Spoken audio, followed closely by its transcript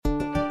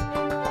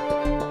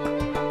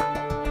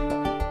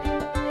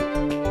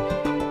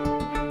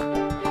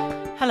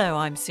Hello,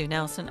 I'm Sue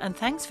Nelson, and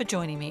thanks for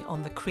joining me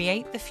on the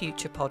Create the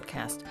Future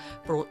podcast,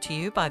 brought to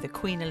you by the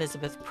Queen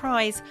Elizabeth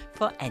Prize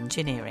for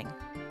Engineering.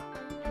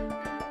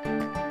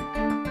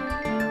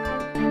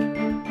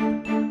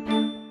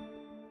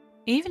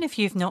 Even if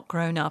you've not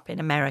grown up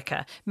in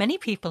America, many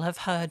people have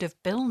heard of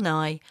Bill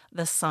Nye,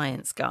 the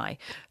Science Guy,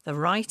 the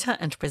writer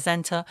and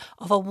presenter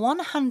of a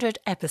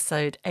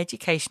 100-episode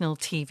educational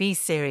TV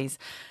series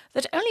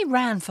that only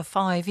ran for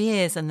 5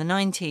 years in the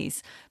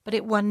 90s, but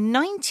it won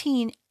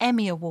 19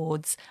 Emmy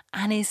Awards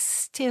and is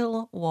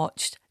still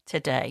watched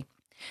today.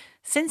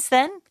 Since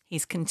then,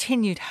 he's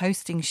continued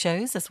hosting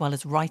shows as well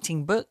as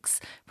writing books,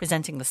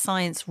 presenting the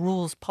Science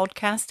Rules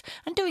podcast,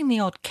 and doing the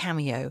odd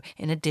cameo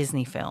in a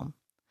Disney film.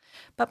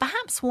 But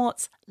perhaps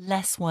what's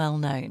less well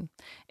known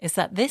is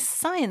that this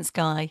science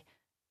guy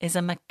is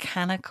a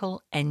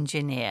mechanical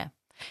engineer.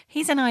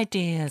 He's an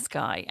ideas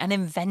guy, an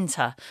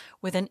inventor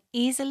with an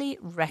easily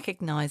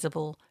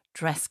recognisable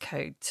dress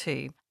code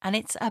too, and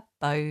it's a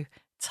bow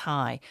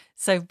tie.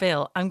 So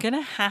Bill, I'm going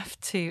to have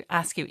to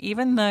ask you,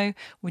 even though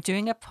we're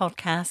doing a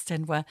podcast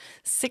and we're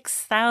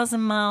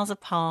 6,000 miles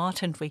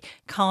apart and we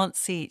can't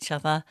see each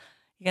other,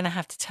 you're going to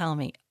have to tell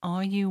me,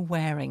 are you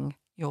wearing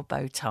your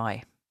bow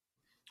tie?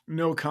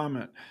 No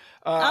comment.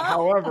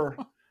 However,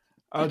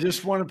 I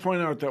just want to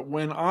point out that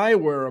when I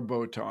wear a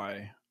bow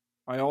tie,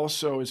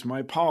 it's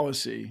my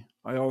policy,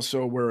 I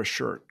also wear a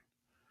shirt.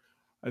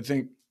 I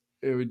think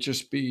it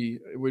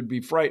would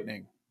be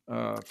frightening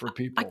for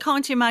people. I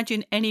can't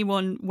imagine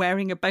anyone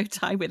wearing a bow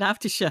tie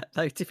without a shirt,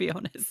 though, to be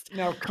honest.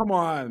 Now, come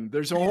on.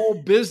 There's a whole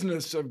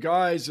business of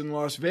guys in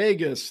Las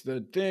Vegas,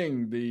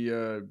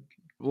 the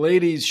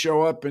ladies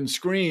show up and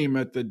scream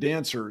at the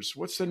dancers.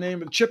 What's the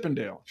name of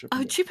Chippendale?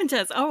 Oh,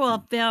 Chippendales. Oh,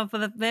 well,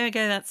 there we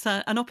go. That's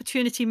an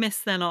opportunity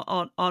missed then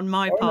on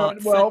my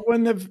part. No. Well,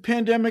 when the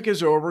pandemic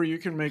is over, you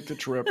can make the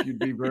trip. You'd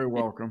be very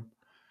welcome.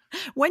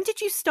 When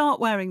did you start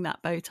wearing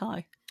that bow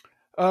tie?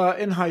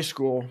 In high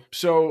school.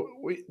 So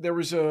there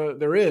is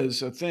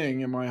a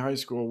thing in my high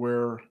school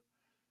where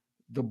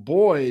the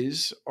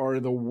boys are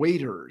the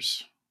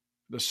waiters,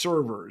 the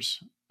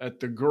servers at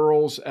the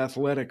girls'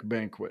 athletic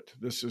banquet.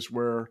 This is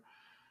where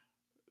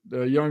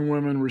the young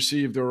women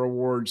receive their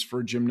awards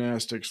for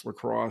gymnastics,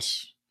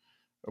 lacrosse,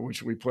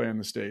 which we play in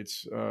the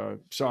States,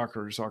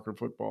 soccer,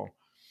 football.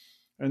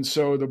 And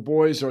so the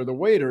boys are the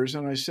waiters.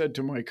 And I said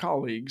to my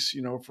colleagues,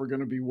 if we're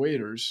going to be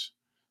waiters,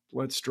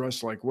 let's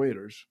dress like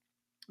waiters.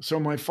 So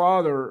my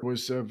father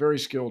was very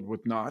skilled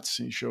with knots.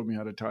 He showed me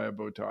how to tie a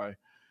bow tie.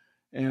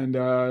 And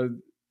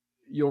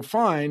you'll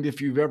find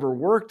if you've ever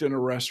worked in a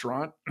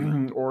restaurant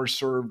or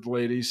served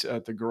ladies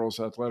at the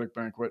girls' athletic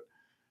banquet,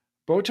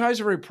 bow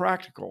ties are very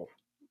practical.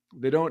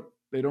 They don't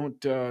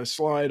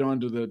slide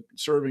onto the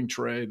serving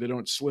tray. They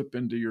don't slip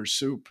into your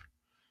soup.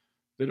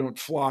 They don't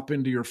flop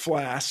into your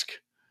flask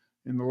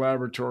in the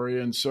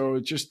laboratory. And so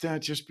that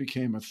just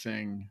became a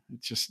thing.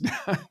 It just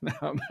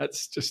now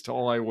that's just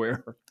all I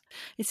wear.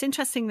 It's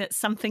interesting that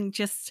something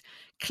just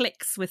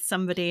clicks with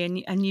somebody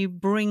and you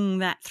bring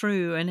that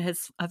through and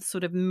have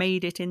sort of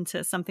made it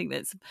into something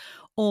that's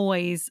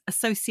always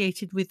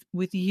associated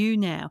with you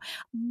now.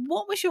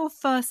 What was your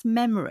first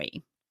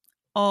memory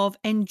of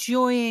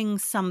enjoying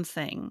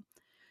something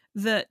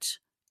that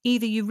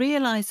either you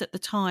realised at the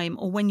time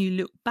or when you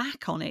look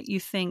back on it, you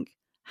think,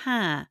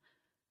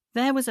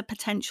 there was a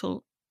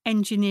potential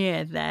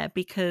engineer there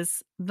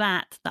because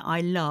that I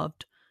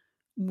loved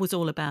was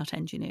all about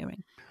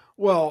engineering?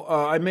 Well,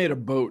 I made a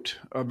boat,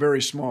 a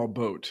very small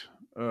boat.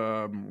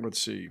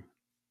 Let's see.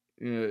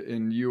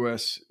 In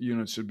U.S.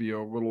 units, it'd be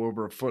a little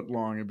over a foot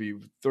long. It'd be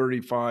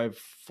 35,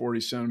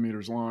 40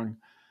 centimeters long.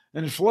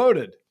 And it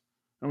floated.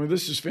 I mean,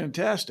 this is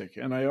fantastic.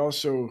 And I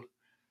also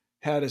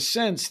had a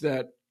sense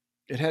that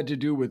it had to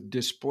do with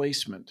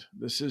displacement.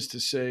 This is to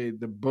say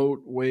the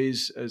boat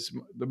weighs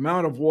the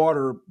amount of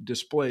water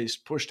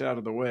displaced, pushed out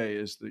of the way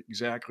is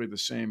exactly the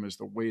same as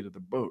the weight of the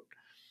boat,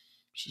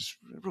 which is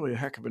really a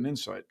heck of an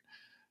insight.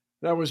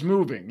 That was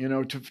moving.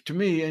 To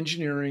me,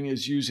 engineering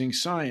is using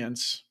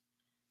science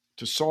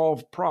to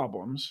solve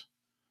problems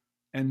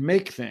and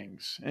make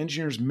things.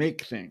 Engineers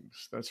make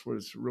things. That's what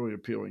is really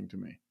appealing to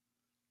me.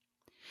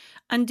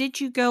 And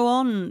did you go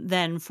on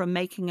then from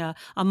making a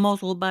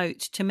model boat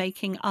to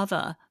making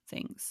other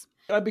things?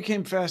 I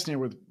became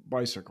fascinated with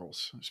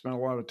bicycles. I spent a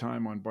lot of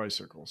time on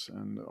bicycles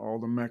and all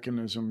the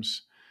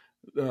mechanisms,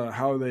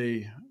 how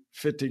they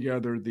fit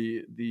together,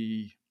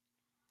 the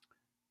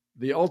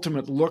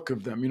ultimate look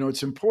of them.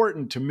 It's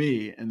important to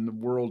me in the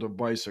world of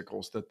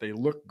bicycles that they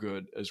look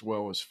good as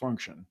well as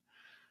function.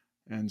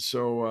 And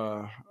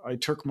so I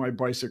took my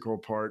bicycle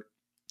apart,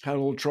 had a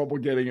little trouble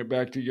getting it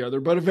back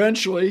together, but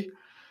eventually,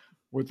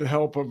 with the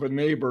help of a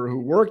neighbor who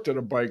worked at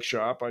a bike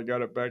shop, I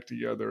got it back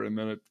together, and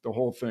then the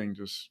whole thing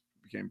just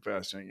became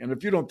fascinating. And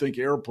if you don't think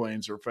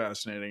airplanes are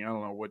fascinating, I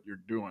don't know what you're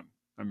doing.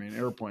 I mean,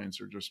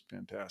 airplanes are just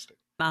fantastic.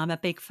 I'm a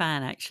big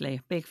fan, actually,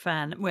 big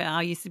fan. Where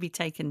I used to be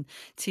taken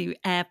to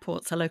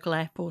airports, a local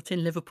airport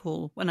in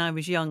Liverpool when I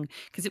was young,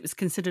 because it was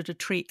considered a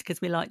treat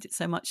because we liked it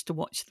so much to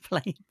watch the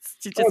planes.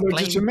 They're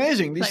just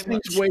amazing. These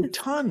things weigh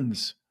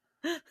tons.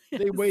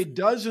 They weigh Yes.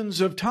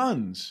 dozens of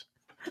tons,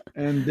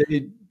 and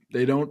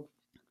they don't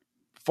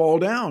fall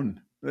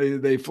down.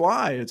 They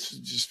fly. It's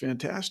just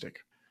fantastic.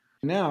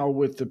 Now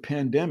with the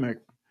pandemic,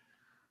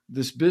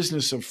 this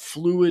business of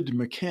fluid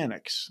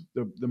mechanics,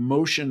 the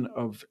motion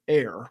of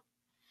air,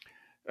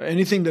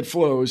 anything that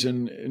flows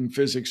in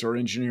physics or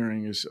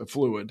engineering is a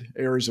fluid.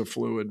 Air is a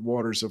fluid,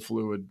 water's a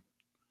fluid,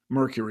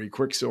 mercury,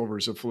 quicksilver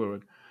is a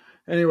fluid.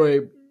 Anyway,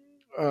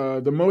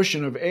 the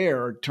motion of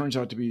air turns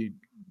out to be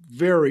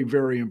very,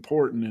 very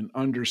important in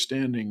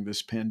understanding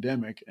this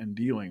pandemic and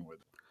dealing with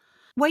it.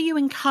 Were you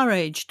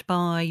encouraged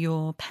by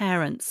your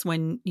parents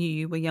when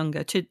you were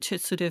younger to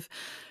sort of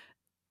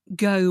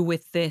go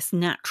with this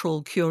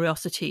natural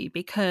curiosity?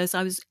 Because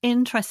I was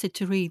interested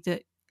to read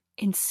that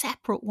in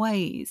separate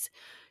ways,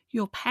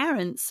 your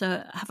parents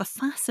have a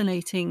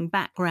fascinating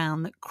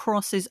background that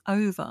crosses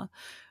over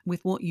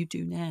with what you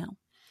do now.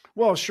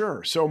 Well,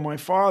 sure. So my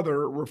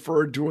father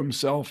referred to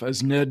himself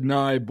as Ned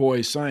Nye,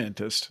 boy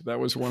scientist.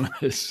 That was one of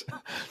his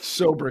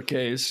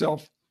sobriquets,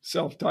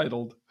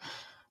 self-titled,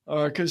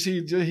 because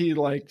he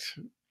liked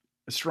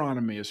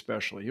astronomy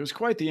especially. He was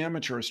quite the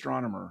amateur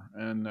astronomer,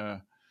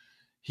 and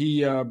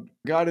he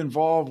got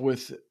involved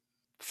with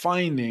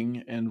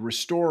finding and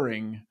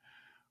restoring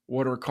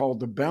what are called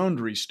the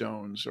boundary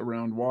stones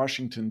around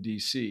Washington,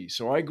 D.C.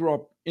 So I grew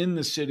up in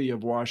the city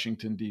of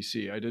Washington,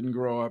 D.C. I didn't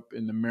grow up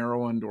in the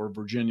Maryland or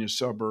Virginia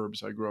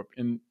suburbs. I grew up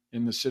in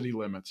the city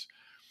limits.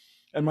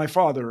 And my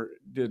father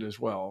did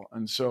as well.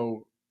 And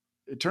so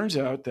it turns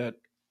out that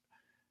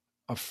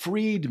a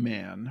freed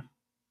man,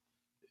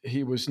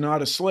 he was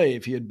not a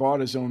slave, he had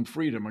bought his own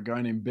freedom, a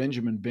guy named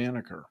Benjamin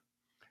Banneker,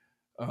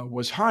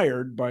 was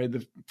hired by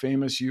the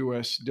famous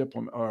U.S.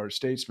 diplomat or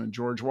statesman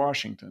George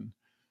Washington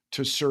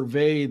to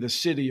survey the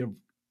city of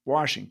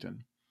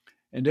Washington.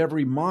 And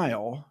every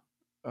mile,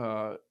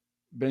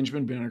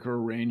 Benjamin Banneker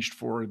arranged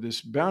for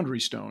this boundary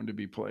stone to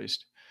be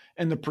placed.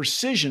 And the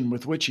precision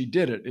with which he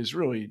did it is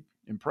really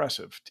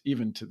impressive,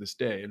 even to this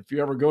day. And if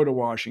you ever go to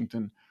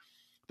Washington,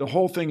 the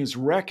whole thing is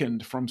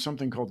reckoned from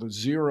something called the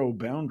zero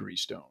boundary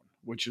stone,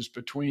 which is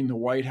between the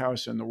White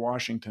House and the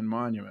Washington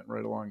Monument,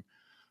 right along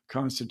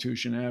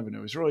Constitution Avenue.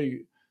 It was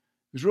really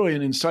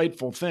an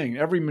insightful thing.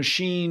 Every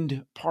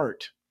machined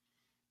part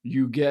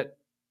you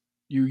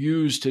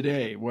use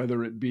today,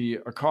 whether it be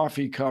a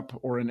coffee cup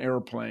or an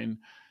airplane,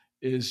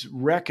 is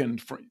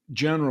reckoned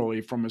generally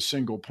from a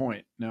single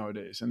point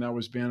nowadays. And that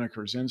was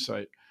Banneker's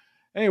insight.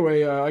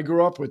 Anyway, I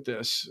grew up with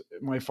this.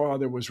 My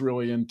father was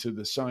really into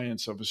the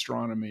science of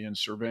astronomy and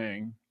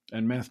surveying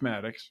and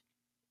mathematics.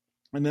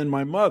 And then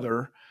my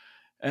mother,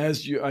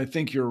 as I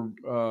think you're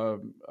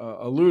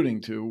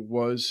alluding to,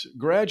 was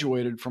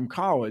graduated from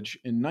college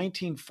in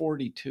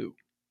 1942.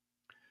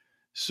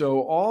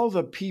 So all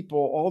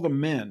the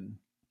men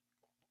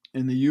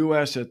in the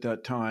U.S. at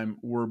that time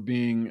were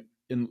being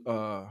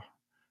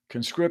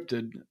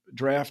conscripted,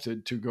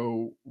 drafted to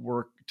go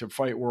work to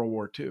fight World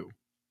War II.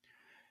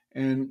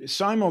 And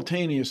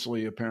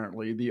simultaneously,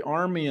 apparently, the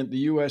Army and the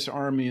U.S.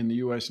 Army and the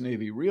U.S.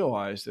 Navy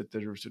realized that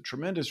there was a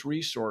tremendous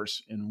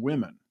resource in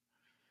women.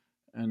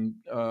 And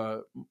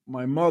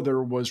my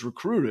mother was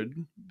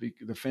recruited,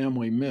 the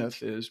family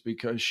myth is,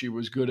 because she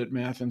was good at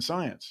math and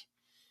science.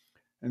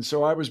 And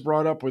so I was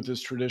brought up with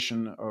this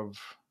tradition of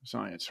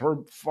science. Her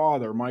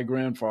father, my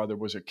grandfather,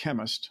 was a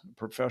chemist, a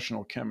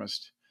professional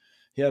chemist.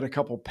 He had a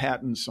couple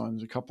patents on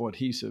a couple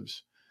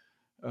adhesives.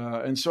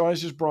 And so I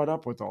was just brought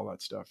up with all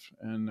that stuff.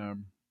 And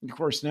of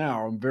course,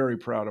 now I'm very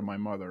proud of my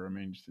mother. I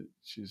mean,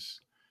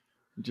 she's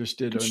just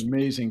did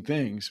amazing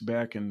things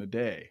back in the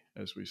day,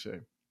 as we say.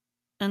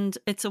 And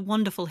it's a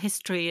wonderful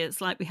history. It's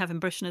like we have in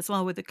Britain as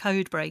well with the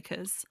code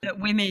breakers.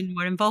 That women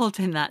were involved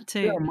in that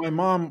too. Yeah, my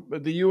mom,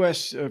 the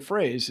U.S.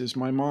 Phrase is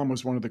my mom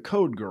was one of the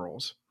code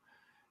girls.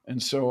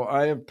 And so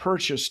I have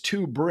purchased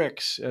 2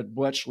 bricks at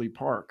Bletchley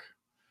Park.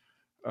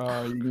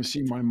 You can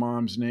see my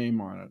mom's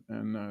name on it.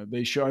 And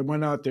I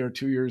went out there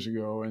 2 years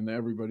ago and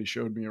everybody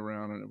showed me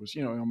around and it was,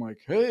 I'm like,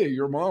 hey,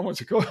 your mom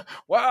was a code.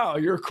 Wow,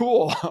 you're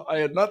cool. I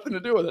had nothing to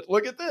do with it.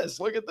 Look at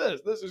this. Look at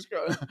this. This is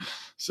good.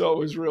 So it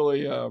was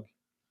really a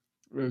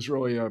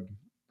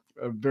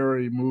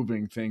very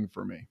moving thing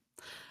for me.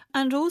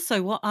 And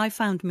also, what I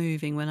found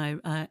moving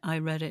when I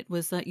read it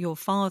was that your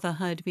father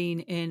had been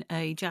in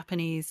a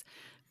Japanese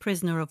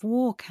prisoner of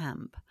war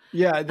camp.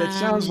 Yeah, that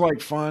sounds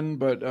like fun,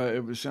 but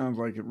sounds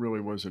like it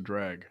really was a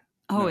drag.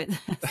 Oh, No.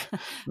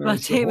 But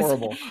It's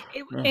horrible.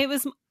 it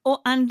was,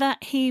 and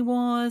that he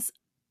was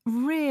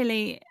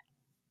really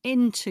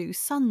into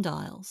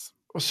sundials.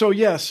 So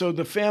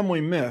the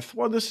family myth.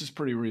 Well, this is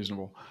pretty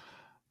reasonable.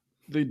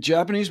 The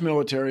Japanese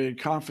military had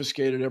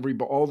confiscated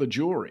all the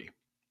jewelry,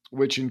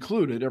 which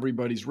included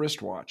everybody's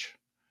wristwatch.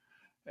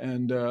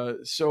 And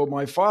so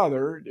my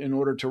father, in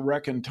order to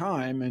reckon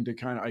time and to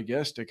kind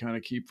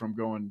of keep from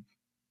going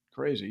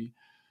crazy,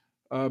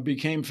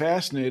 became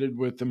fascinated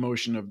with the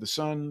motion of the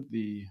sun,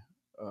 the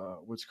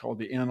what's called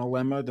the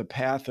analemma, the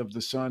path of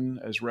the sun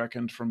as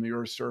reckoned from the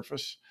Earth's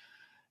surface.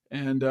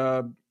 And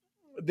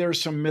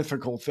there's some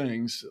mythical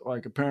things,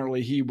 like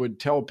apparently he would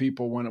tell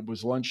people when it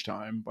was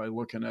lunchtime by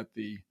looking at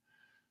the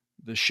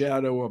the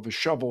shadow of a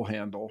shovel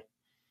handle.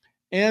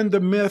 And the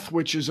myth,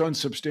 which is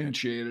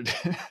unsubstantiated,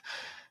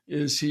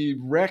 is he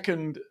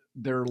reckoned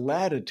their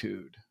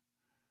latitude,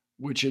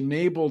 which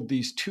enabled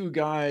these two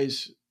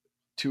guys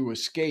to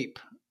escape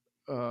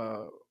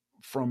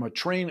from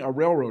a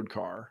railroad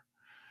car.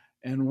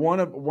 And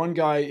one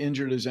guy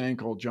injured his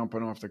ankle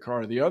jumping off the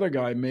car. The other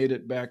guy made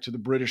it back to the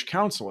British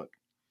consulate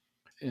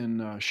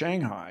in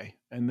Shanghai,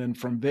 and then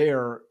from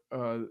there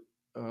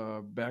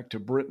back to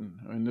Britain.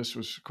 And this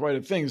was quite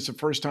a thing. It's the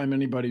first time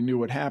anybody knew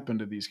what happened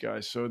to these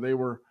guys. So they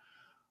were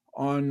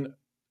on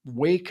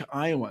Wake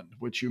Island,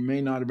 which you may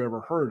not have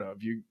ever heard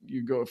of. You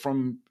go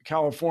from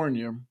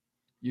California,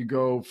 you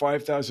go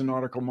 5,000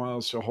 nautical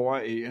miles to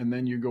Hawaii, and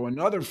then you go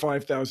another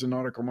 5,000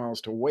 nautical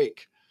miles to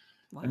Wake.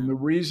 Wow. And the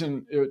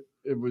reason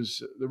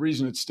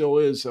it still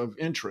is of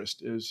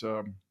interest is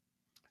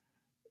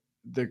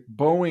the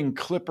Boeing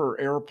Clipper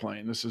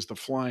airplane. This is the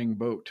flying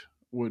boat.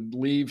 Would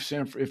leave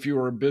if you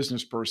were a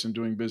business person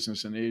doing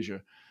business in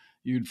Asia,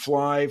 you'd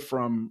fly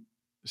from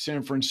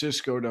San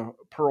Francisco to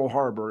Pearl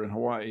Harbor in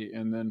Hawaii,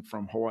 and then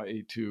from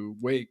Hawaii to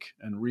Wake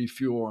and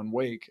refuel on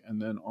Wake,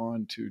 and then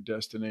on to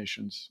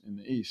destinations in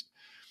the East.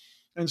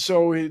 And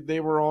so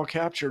they were all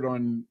captured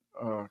on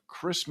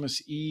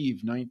Christmas Eve,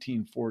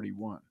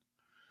 1941.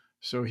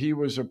 So he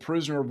was a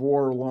prisoner of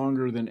war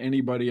longer than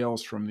anybody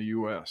else from the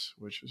U.S.,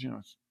 which is,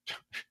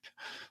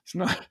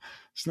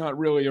 it's not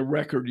really a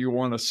record you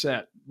want to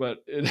set,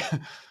 but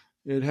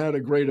it had a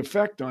great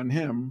effect on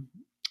him.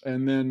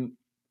 And then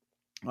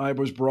I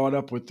was brought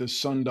up with this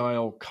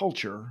sundial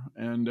culture,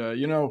 and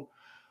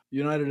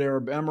United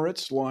Arab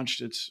Emirates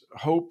launched its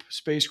Hope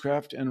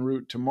spacecraft en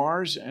route to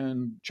Mars,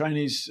 and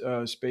Chinese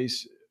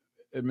Space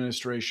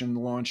Administration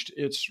launched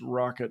its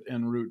rocket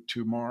en route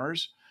to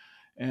Mars,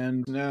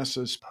 and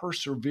NASA's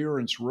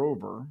Perseverance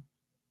rover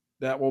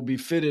that will be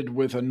fitted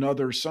with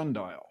another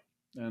sundial.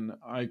 And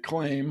I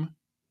claim,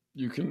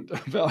 you can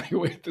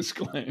evaluate this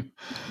claim,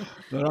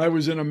 that I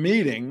was in a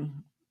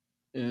meeting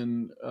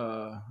in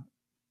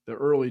the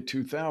early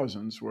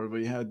 2000s where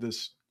we had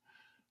this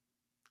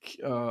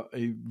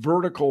a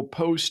vertical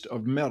post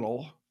of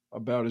metal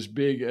about as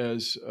big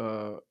as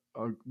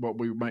what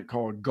we might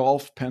call a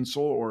golf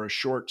pencil or a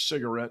short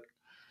cigarette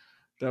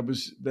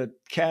that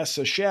casts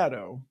a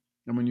shadow.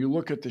 And when you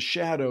look at the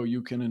shadow,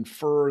 you can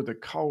infer the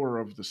color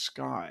of the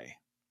sky.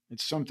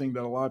 It's something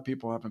that a lot of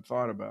people haven't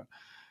thought about.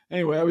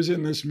 Anyway, I was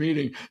in this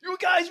meeting. You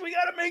guys, we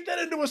got to make that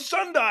into a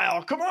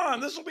sundial. Come on,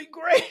 this will be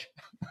great.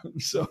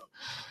 So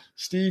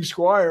Steve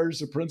Squires,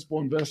 the principal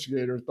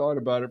investigator, thought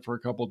about it for a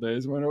couple of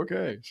days and went,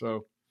 okay.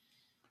 So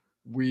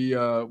we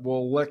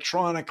will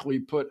electronically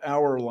put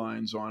our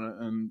lines on it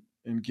and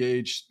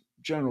engage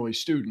generally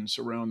students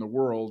around the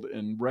world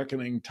in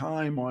reckoning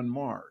time on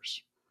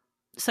Mars.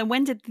 So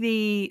when did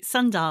the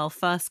sundial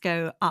first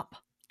go up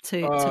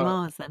to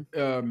Mars then?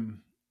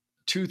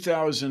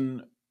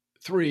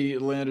 2003,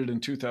 it landed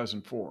in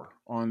 2004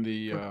 on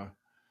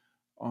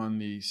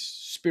the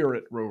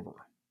Spirit rover.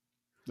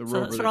 So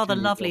that's rather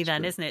lovely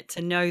then, isn't it,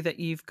 to know that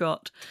you've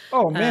got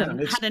had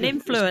an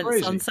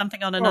influence on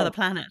something on another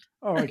planet.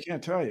 I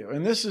can't tell you.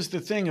 And this is the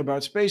thing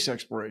about space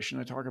exploration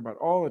I talk about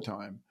all the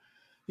time.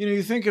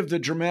 You think of the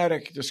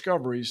dramatic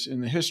discoveries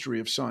in the history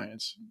of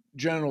science.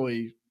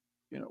 Generally,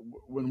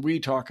 when we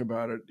talk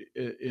about it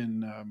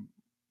in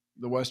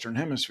the Western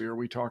Hemisphere,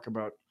 we talk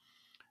about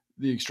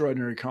the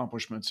extraordinary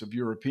accomplishments of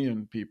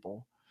European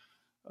people.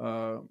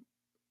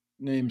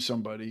 Name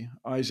somebody: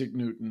 Isaac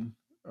Newton,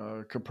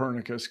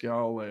 Copernicus,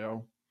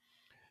 Galileo.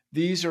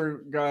 These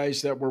are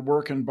guys that were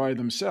working by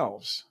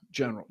themselves,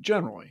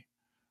 generally,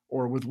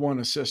 or with one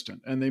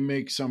assistant, and they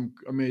make some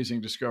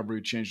amazing discovery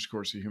that changes the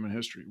course of human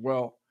history.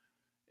 Well,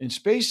 in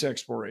space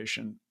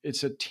exploration,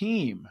 it's a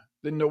team.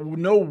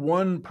 No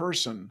one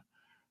person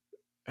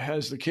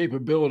has the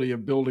capability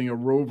of building a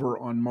rover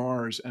on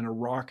Mars and a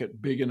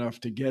rocket big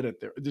enough to get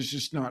it there. There's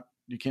just not,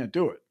 you can't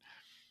do it.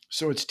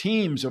 So it's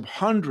teams of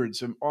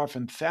hundreds and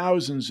often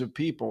thousands of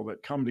people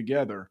that come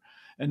together,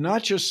 and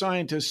not just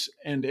scientists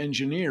and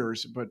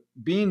engineers, but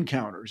bean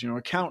counters,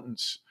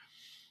 accountants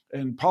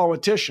and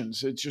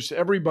politicians. It's just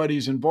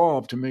everybody's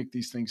involved to make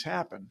these things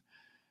happen.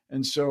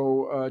 And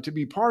so to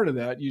be part of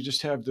that, you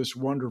just have this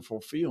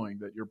wonderful feeling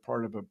that you're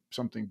part of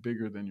something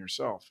bigger than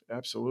yourself.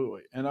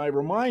 Absolutely. And I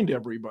remind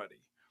everybody,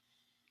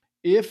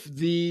 if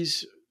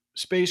these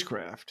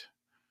spacecraft,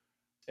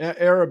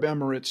 Arab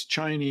Emirates,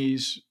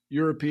 Chinese,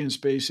 European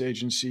Space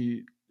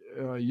Agency,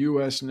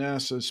 US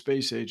NASA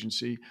Space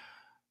Agency,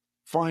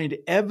 find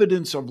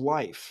evidence of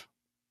life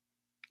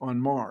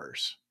on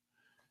Mars,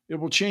 it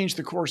will change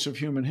the course of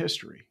human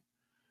history.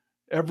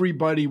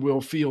 Everybody will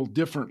feel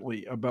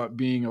differently about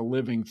being a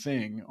living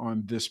thing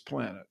on this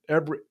planet.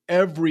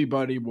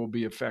 Everybody will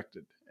be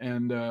affected.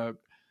 And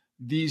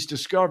these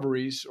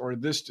discoveries, or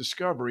this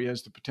discovery,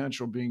 has the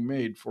potential of being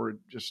made for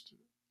just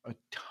a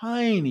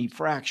tiny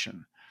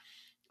fraction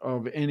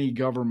of any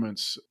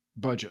government's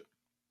budget.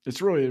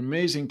 It's really an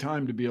amazing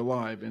time to be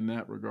alive in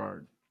that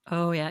regard.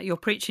 Oh yeah, you're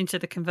preaching to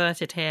the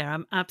converted here.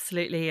 I'm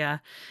absolutely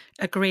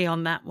agree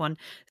on that one.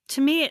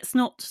 To me, it's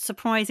not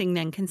surprising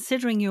then,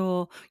 considering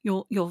you're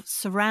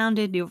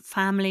surrounded, your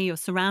family, you're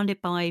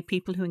surrounded by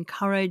people who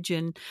encourage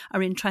and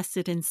are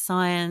interested in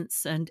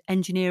science and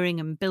engineering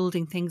and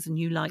building things, and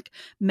you like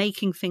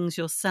making things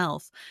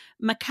yourself.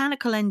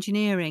 Mechanical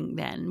engineering,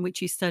 then,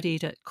 which you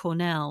studied at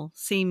Cornell,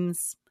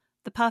 seems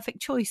the perfect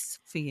choice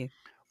for you.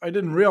 I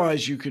didn't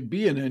realize you could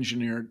be an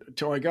engineer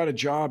until I got a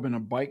job in a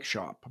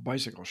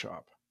bicycle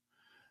shop.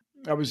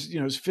 I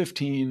was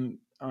 15.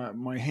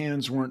 My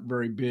hands weren't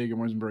very big. I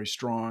wasn't very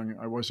strong.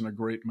 I wasn't a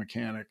great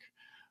mechanic,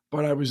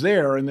 but I was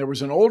there, and there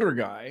was an older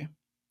guy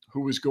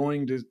who was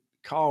going to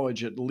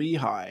college at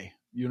Lehigh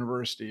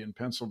University in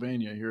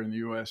Pennsylvania here in the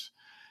U.S.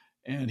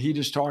 And he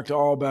just talked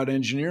all about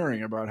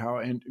engineering, about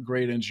how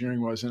great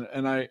engineering was.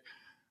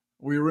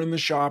 We were in the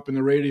shop, and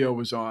the radio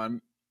was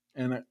on,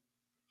 and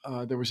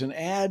there was an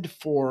ad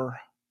for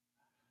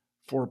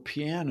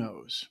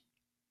pianos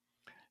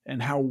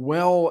and how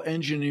well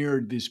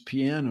engineered these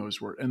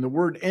pianos were. And the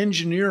word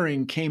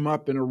engineering came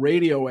up in a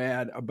radio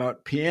ad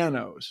about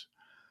pianos.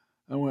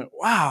 I went,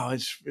 wow,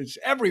 it's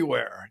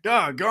everywhere.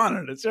 Doggone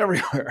it, it's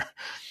everywhere.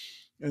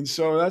 And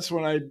so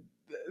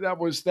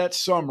that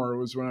summer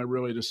was when I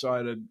really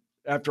decided,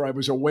 after I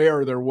was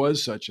aware there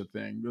was such a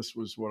thing, this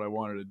was what I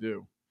wanted to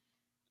do.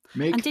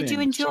 Make And did you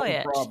things, enjoy solve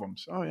it?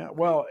 problems. Oh yeah.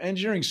 Well,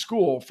 engineering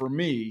school for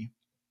me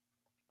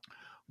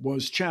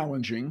was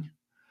challenging,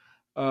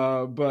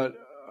 but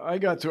I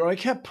got through. I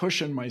kept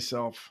pushing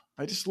myself.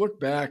 I just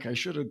look back. I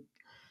should have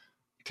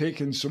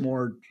taken some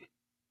more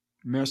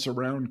mess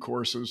around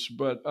courses,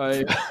 but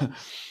I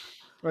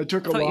I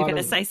took I a thought you were lot going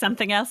to of say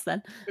something else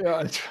then.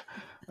 yeah.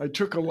 I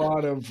took a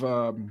lot of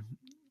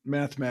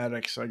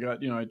mathematics.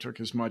 I took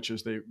as much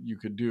as you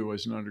could do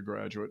as an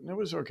undergraduate, and it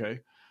was okay.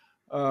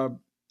 Uh,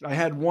 I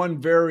had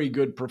one very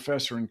good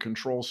professor in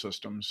control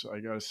systems, I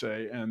got to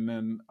say, and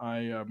then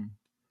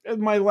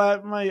in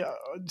my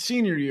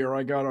senior year,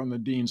 I got on the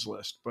dean's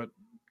list, but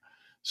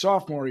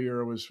sophomore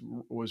year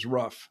was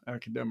rough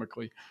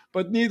academically.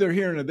 But neither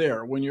here nor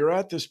there. When you're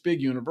at this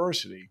big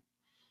university,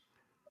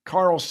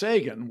 Carl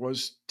Sagan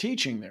was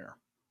teaching there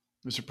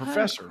as a Oh,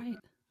 professor. great.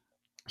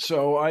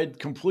 So I'd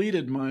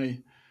completed my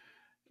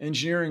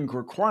engineering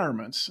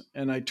requirements,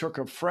 and I took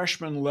a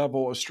freshman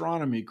level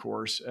astronomy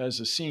course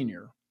as a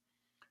senior.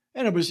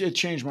 And it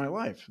changed my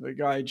life. The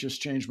guy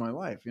just changed my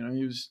life.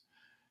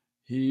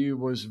 He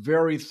was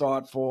very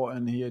thoughtful,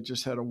 and he had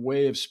just had a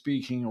way of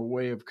speaking, a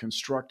way of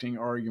constructing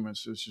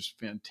arguments. It was just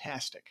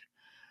fantastic.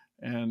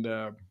 And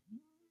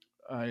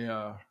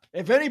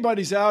if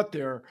anybody's out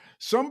there,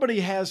 somebody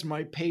has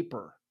my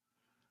paper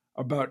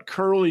about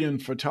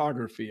Kirlian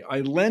photography. I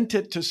lent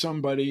it to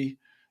somebody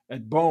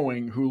at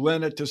Boeing who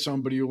lent it to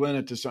somebody who lent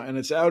it to some, and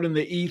it's out in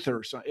the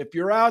ether. So if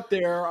you're out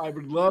there, I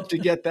would love to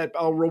get that.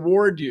 I'll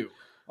reward you.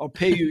 I'll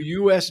pay you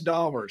US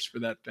dollars for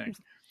that thing.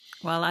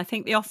 Well, I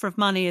think the offer of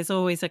money is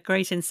always a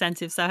great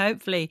incentive. So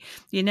hopefully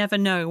you never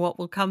know what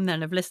will come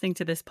then of listening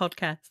to this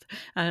podcast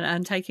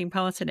and taking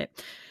part in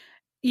it.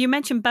 You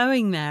mentioned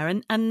Boeing there,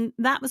 and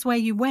that was where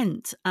you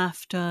went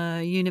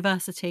after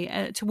university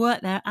to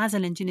work there as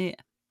an engineer.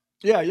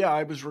 Yeah,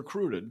 I was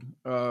recruited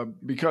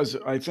because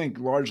I think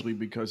largely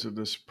because of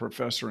this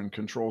professor in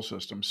control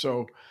systems.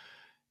 So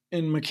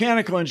in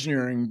mechanical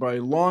engineering, by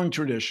long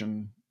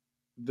tradition,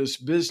 this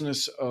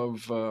business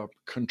of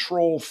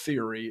control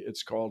theory,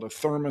 it's called a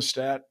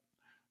thermostat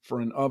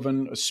for an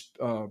oven,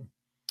 a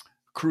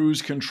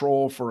cruise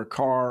control for a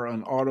car,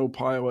 an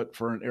autopilot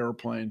for an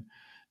airplane.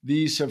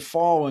 These have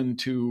fallen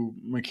to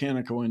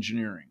mechanical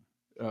engineering.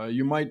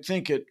 You might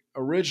think it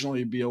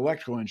originally be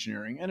electrical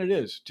engineering, and it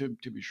is to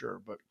be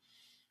sure, but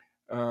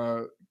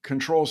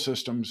control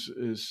systems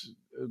is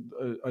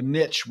a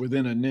niche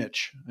within a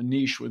niche, a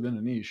niche within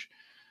a niche.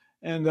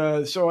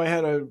 And so I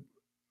had a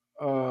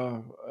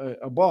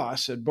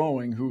boss at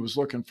Boeing who was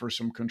looking for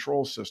some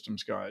control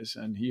systems guys,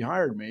 and he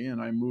hired me,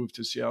 and I moved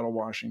to Seattle,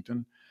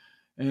 Washington,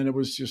 and it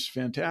was just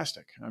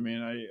fantastic. I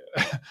mean,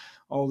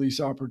 all these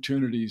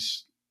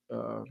opportunities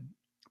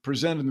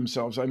presented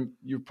themselves.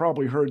 You've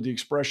probably heard the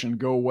expression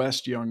 "Go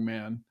West, young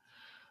man,"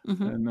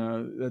 Mm-hmm.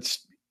 and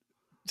that's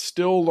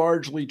still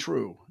largely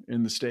true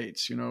in the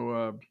States.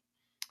 You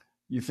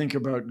think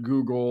about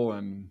Google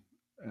and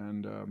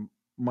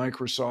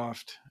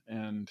Microsoft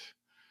and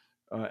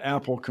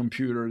Apple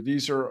Computer.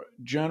 These are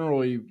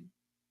generally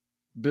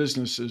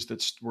businesses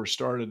that were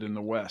started in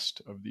the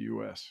West of the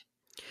U.S.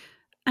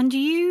 And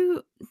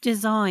you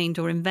designed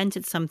or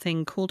invented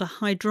something called a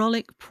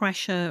hydraulic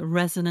pressure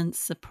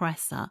resonance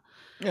suppressor.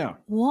 Yeah.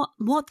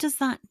 What does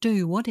that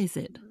do? What is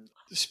it?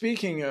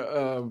 Speaking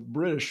of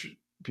British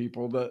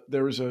people,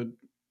 there was a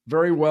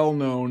very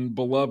well-known,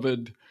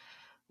 beloved,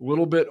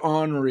 little bit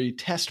ornery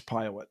test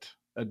pilot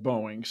at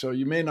Boeing. So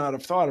you may not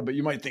have thought of it.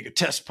 You might think of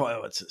test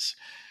pilots as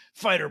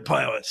fighter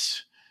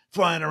pilots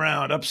flying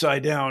around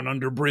upside down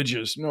under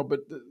bridges. No,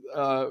 but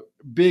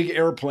big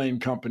airplane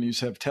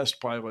companies have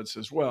test pilots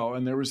as well.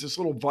 And there was this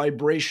little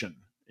vibration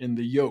in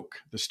the yoke,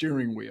 the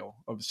steering wheel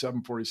of the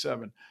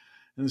 747.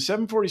 And the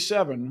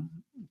 747,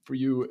 for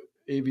you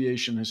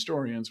aviation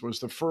historians, was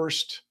the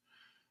first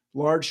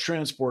large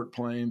transport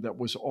plane that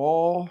was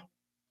all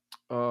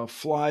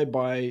fly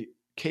by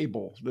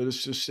cable. That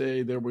is to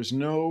say, there is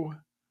no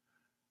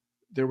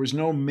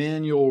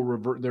manual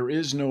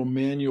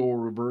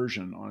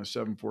reversion on a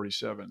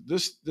 747.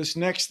 This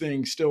next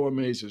thing still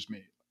amazes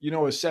me.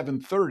 A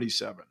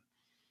 737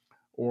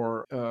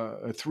 or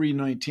a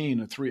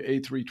 319,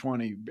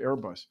 A320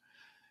 Airbus.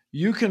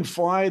 You can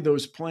fly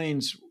those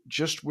planes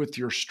just with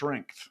your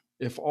strength.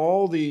 If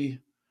all the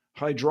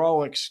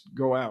hydraulics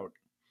go out,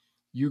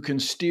 you can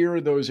steer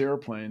those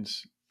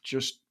airplanes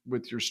just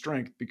with your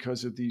strength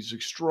because of these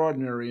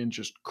extraordinary and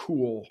just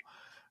cool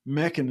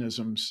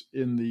mechanisms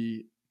in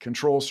the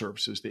control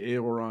surfaces, the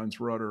ailerons,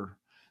 rudder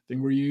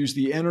thing, where you use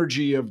the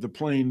energy of the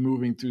plane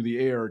moving through the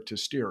air to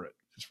steer it.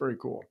 It's very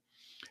cool.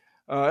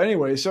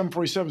 Anyway,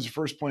 747 is the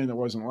first plane that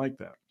wasn't like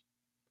that.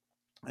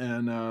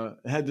 And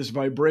it had this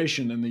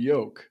vibration in the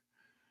yoke.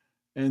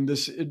 And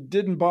it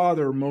didn't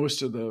bother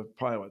most of the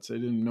pilots. They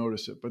didn't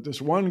notice it. But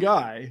this one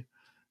guy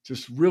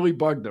just really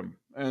bugged them.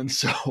 And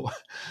so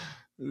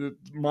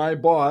my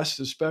boss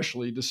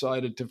especially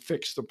decided to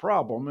fix the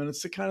problem. And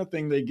it's the kind of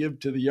thing they give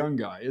to the young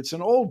guy. It's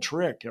an old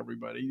trick,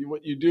 everybody.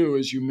 What you do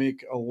is you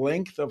make a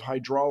length of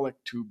hydraulic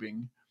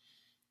tubing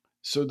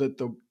so that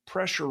the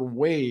pressure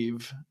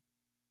wave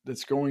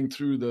that's going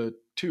through the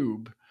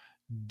tube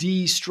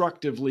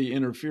destructively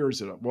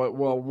interferes it.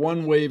 Well,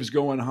 one wave's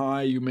going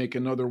high, you make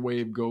another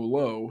wave go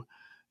low,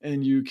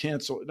 and you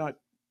cancel it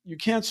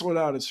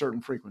out at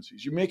certain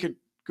frequencies. You make it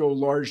go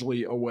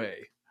largely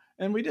away.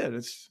 And we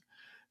did.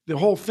 The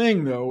whole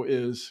thing, though,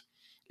 is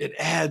it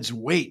adds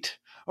weight.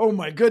 Oh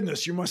my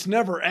goodness, you must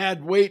never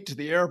add weight to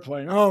the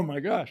airplane. Oh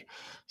my gosh.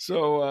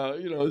 So,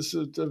 it's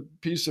a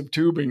piece of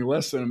tubing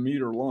less than a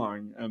meter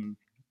long, and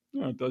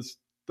it does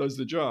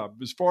the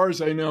job. As far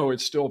as I know,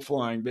 it's still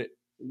flying. But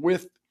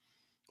with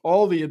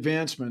all the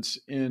advancements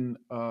in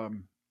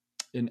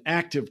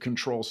active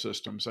control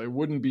systems, I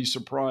wouldn't be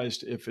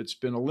surprised if it's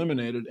been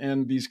eliminated.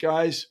 And these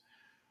guys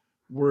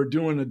were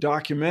doing a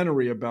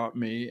documentary about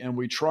me, and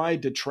we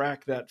tried to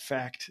track that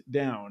fact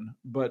down,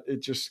 but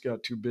it just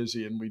got too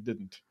busy and we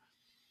didn't.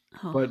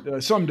 Oh.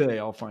 But someday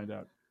I'll find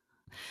out.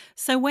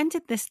 So when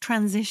did this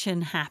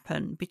transition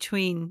happen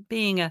between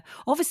being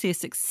obviously a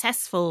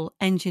successful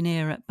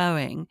engineer at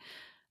Boeing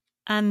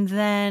and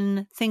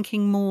then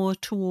thinking more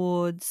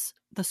towards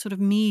the sort of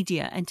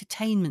media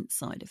entertainment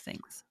side of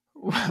things?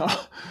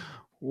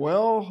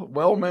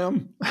 Well,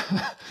 ma'am.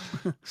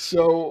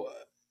 So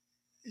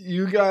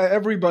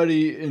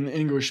everybody in the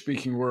English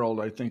speaking world,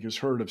 I think, has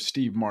heard of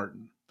Steve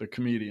Martin, the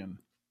comedian.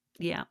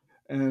 Yeah.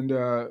 And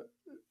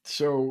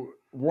so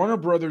Warner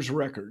Brothers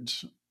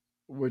Records,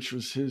 which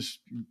was his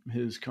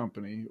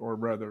company, or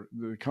rather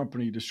the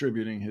company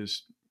distributing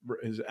his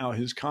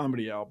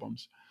comedy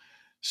albums,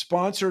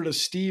 sponsored a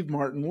Steve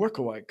Martin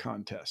lookalike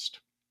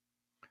contest.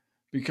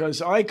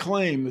 Because I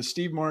claim that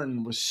Steve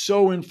Martin was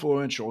so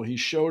influential, he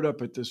showed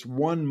up at this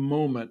one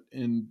moment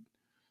in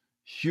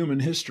human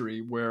history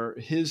where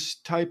his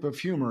type of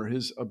humor,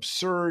 his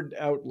absurd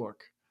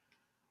outlook,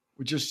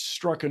 just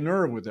struck a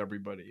nerve with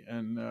everybody.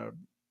 And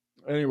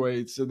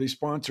anyway, so they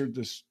sponsored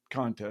this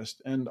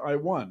contest, and I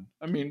won.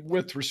 I mean,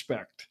 with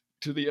respect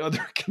to the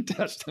other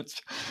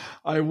contestants,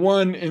 I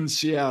won in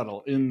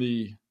Seattle, in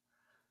the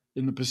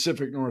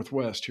Pacific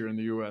Northwest here in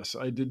the U.S.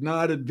 I did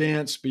not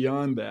advance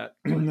beyond that.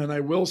 And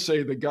I will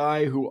say the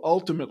guy who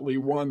ultimately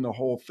won the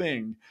whole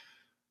thing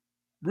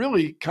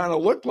really kind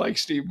of looked like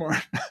Steve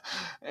Martin.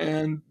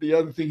 And the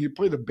other thing, he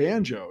played the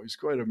banjo. He's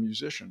quite a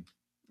musician.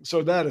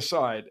 So that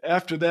aside,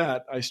 after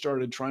that, I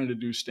started trying to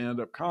do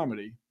stand-up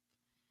comedy.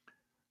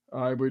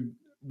 I would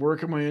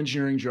work at my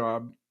engineering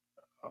job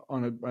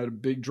at a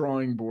big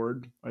drawing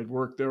board. I'd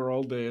work there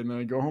all day, and then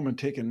I'd go home and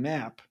take a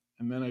nap,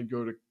 and then I'd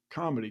go to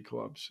comedy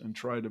clubs and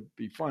try to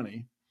be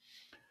funny.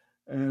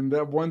 And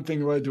that one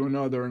thing led to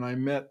another, and I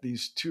met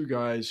these two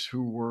guys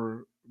who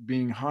were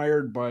being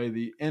hired by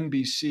the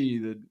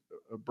NBC, the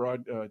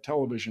broad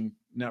television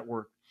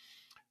network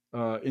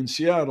in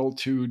Seattle,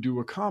 to do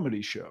a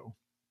comedy show.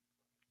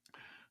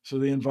 So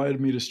they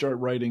invited me to start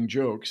writing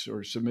jokes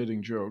or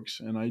submitting jokes,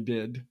 and I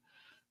did.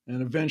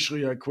 And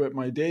eventually I quit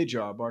my day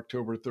job,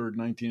 October 3rd,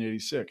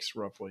 1986,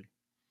 roughly.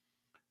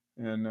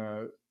 And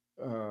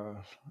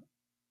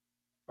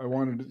I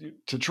wanted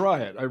to try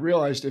it. I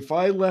realized if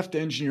I left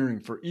engineering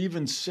for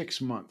even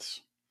 6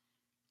 months,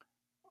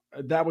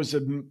 that was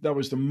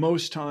the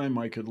most time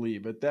I could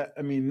leave.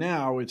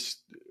 Now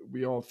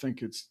we all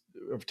think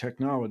of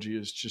technology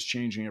is just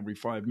changing every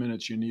 5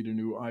 minutes. You need a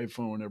new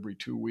iPhone every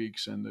 2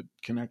 weeks, and the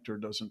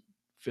connector doesn't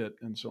fit,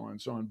 and so on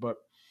and so on. But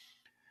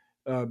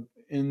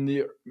in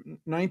the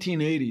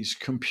 1980s,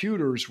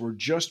 computers were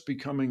just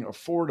becoming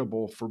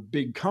affordable for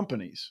big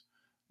companies,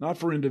 not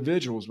for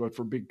individuals, but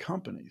for big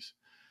companies.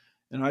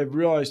 And I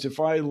realized if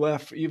I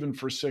left even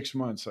for 6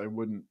 months, I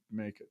wouldn't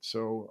make it.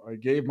 So I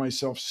gave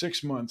myself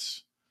 6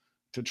 months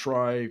to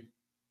try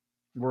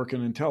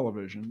working in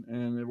television,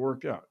 and it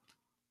worked out.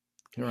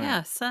 here I am.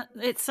 Yes,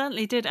 it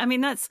certainly did. I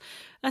mean, that's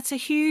a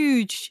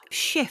huge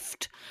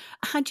shift.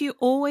 Had you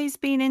always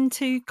been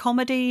into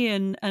comedy,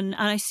 and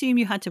I assume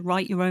you had to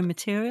write your own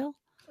material?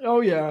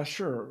 Oh yeah,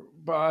 sure.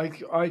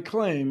 But I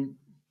claim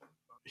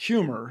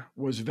humor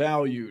was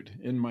valued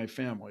in my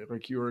family.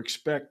 Like you were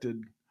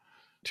expected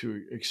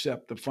to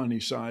accept the funny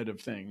side of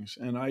things.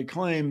 And I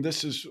claim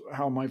this is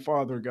how my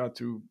father got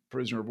through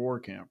prisoner of war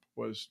camp,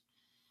 was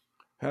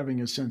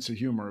having a sense of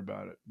humor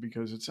about it,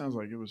 because it sounds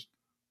like it was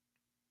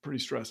pretty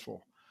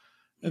stressful.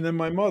 And then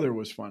my mother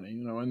was funny,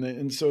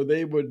 and so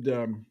they would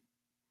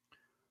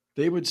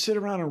sit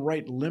around and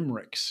write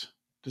limericks.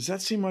 Does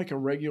that seem like a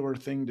regular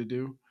thing to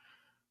do?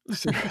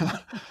 Sit around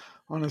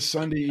on a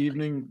Sunday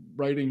evening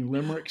writing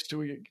limericks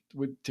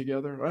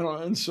together. I don't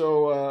know. And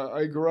so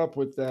I grew up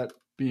with that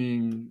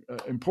being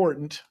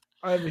important.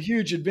 I have a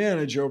huge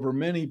advantage over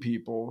many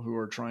people who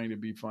are trying to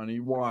be funny.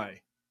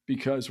 Why?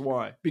 Because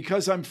why?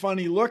 Because I'm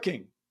funny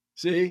looking.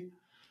 See?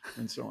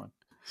 And so on.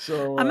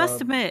 So I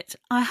must admit,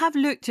 I have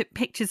looked at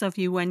pictures of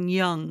you when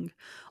young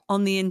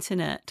on the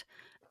internet,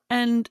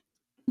 and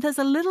there's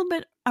a little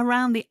bit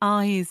around the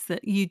eyes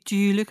that you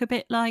do look a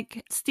bit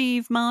like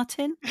Steve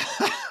Martin.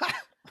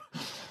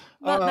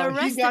 But the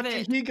rest of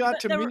it, he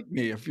got to meet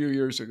me a few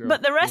years ago.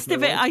 but the rest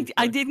of it,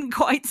 I didn't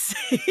quite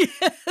see.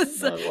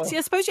 So, Well, see,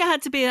 I suppose you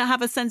had to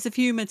have a sense of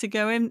humour to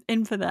go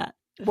in for that.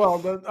 well,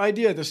 the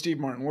idea of the Steve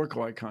Martin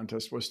lookalike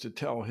contest was to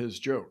tell his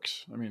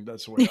jokes. I mean,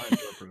 that's the way I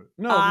interpret it.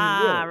 No,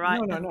 I mean,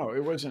 really, Right. no.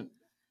 It wasn't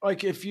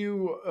like if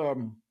you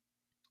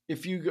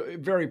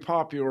very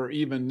popular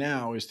even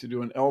now is to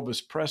do an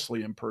Elvis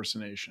Presley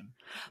impersonation.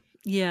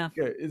 Yeah.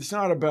 Okay, it's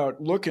not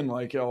about looking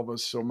like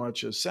Elvis so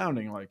much as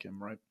sounding like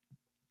him, right?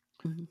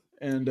 Mhm.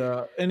 And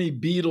any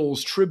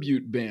Beatles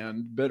tribute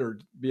band better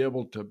be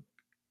able to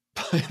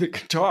play the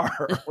guitar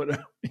or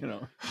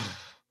whatever.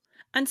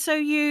 And so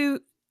you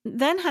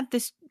then had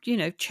this,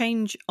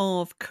 change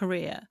of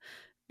career,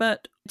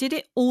 but did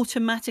it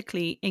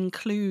automatically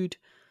include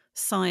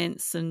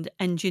science and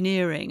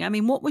engineering? I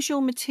mean, what was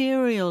your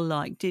material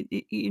like? Did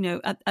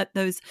at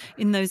those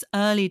in those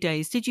early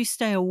days? Did you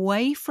stay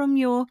away from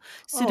your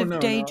sort Oh of no,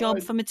 day no.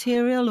 job for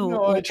material,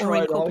 I or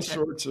tried all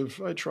incorporate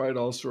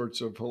it?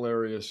 sorts of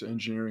hilarious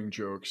engineering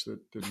jokes that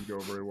didn't go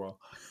very well.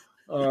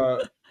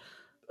 Uh,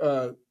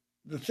 uh,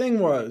 the thing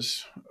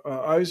was,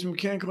 I was a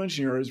mechanical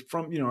engineer.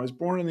 I was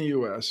born in the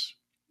U.S.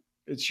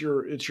 It's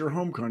your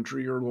home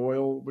country. You're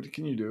loyal. What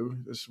can you do?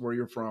 This is where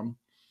you're from.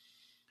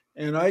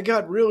 And I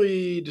got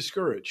really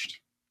discouraged.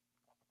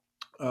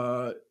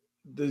 Uh,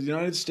 the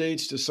United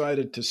States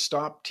decided to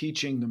stop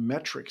teaching the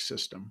metric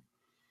system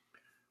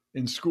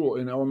in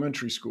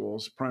elementary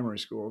schools, primary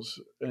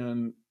schools,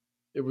 and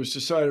it was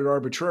decided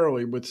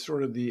arbitrarily with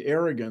sort of the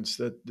arrogance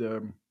that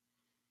the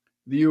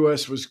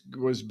U.S.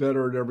 was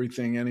better at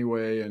everything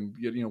anyway, and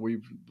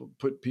we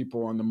put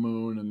people on the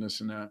moon and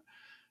this and that,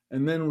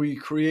 and then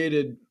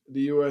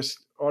the U.S.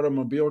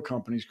 automobile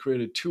companies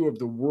created two of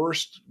the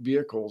worst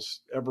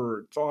vehicles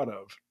ever thought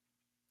of,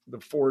 the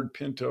Ford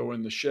Pinto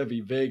and the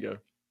Chevy Vega.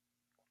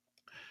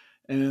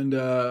 And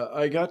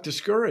I got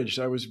discouraged.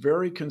 I was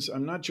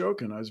I'm not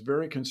joking. I was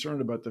very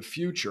concerned about the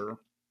future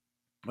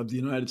of the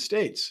United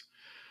States.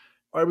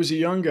 I was a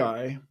young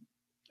guy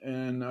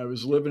and I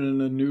was living in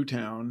a new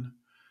town.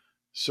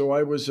 So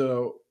I was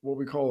what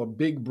we call a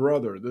big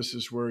brother. This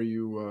is where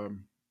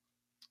you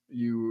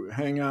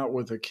hang out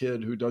with a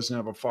kid who doesn't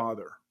have a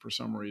father for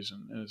some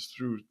reason. And it's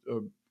through a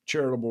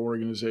charitable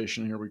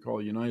organization here we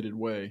call United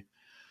Way.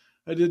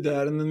 I did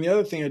that. And then the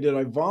other thing I did,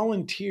 I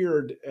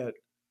volunteered at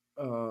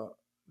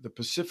the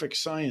Pacific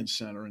Science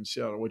Center in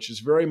Seattle, which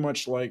is very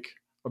much like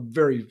a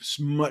very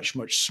much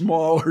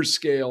smaller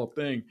scale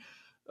thing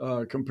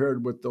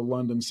compared with the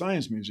London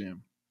Science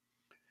Museum.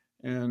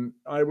 And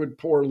I would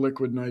pour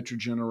liquid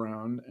nitrogen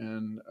around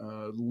and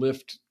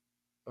lift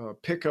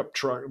pickup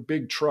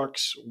big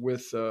trucks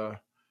with a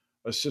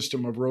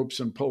system of ropes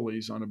and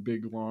pulleys on a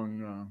big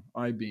long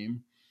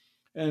I-beam,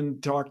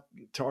 and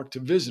talk to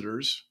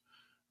visitors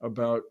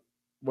about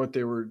what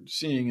they were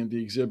seeing in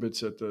the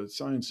exhibits at the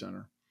Science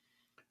Center.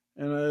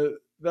 And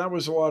that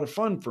was a lot of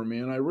fun for me.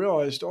 And I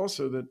realized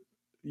also that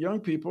young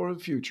people are the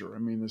future. I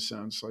mean, this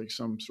sounds like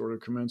some sort of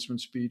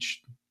commencement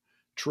speech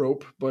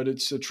trope, but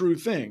it's a true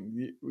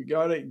thing. We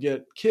got to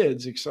get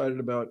kids excited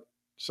about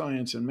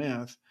science and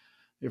math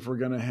if we're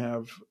going to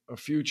have a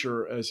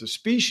future as a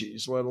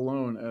species, let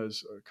alone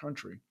as a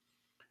country.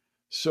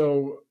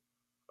 So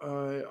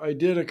I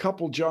did a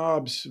couple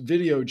jobs,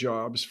 video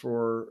jobs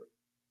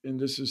and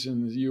this is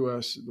in the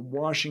US, the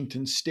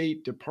Washington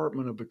State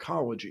Department of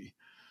Ecology.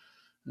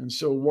 And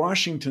so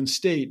Washington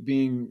State,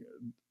 being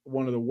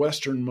one of the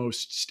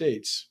westernmost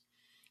states,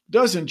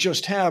 doesn't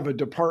just have a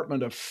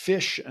Department of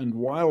Fish and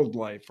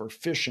Wildlife or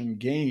Fish and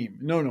Game.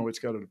 No, it's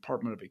got a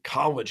Department of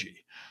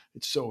Ecology.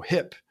 It's so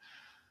hip.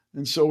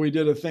 And so we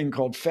did a thing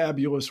called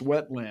Fabulous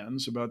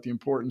Wetlands, about the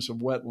importance of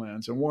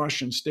wetlands. And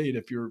Washington State,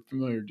 if you're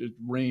familiar, it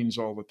rains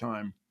all the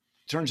time.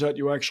 It turns out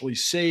you actually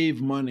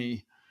save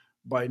money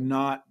by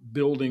not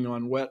building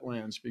on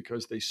wetlands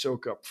because they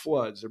soak up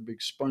floods. They're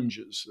big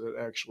sponges that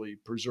actually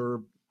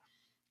preserve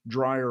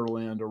drier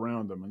land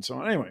around them and so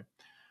on. Anyway,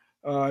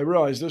 I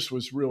realized this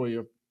was really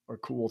a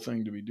cool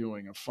thing to be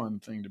doing, a fun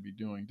thing to be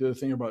doing. Did a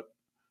thing about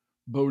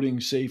boating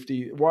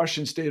safety.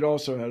 Washington State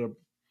also had a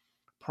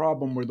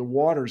problem where the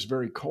water is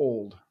very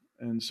cold,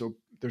 and so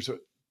there's an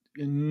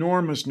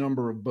enormous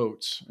number of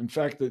boats. In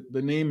fact,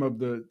 the name of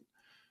the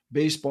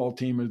baseball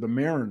team is the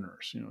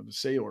Mariners, the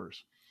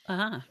sailors.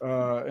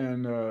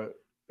 And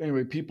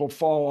anyway, people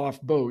fall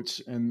off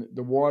boats, and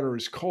the water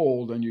is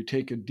cold, and you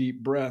take a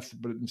deep breath,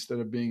 but instead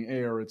of being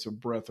air, it's a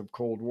breath of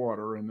cold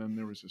water, and then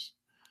there was this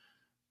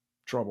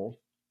trouble.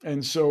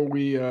 And so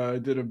we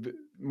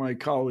my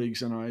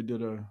colleagues and I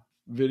did a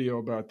video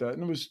about that,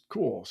 and it was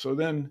cool. So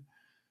then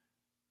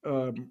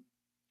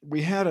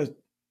we had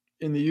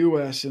in the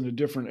U.S. in a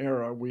different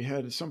era, we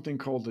had something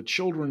called the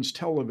Children's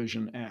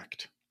Television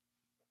Act.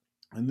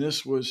 And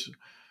this was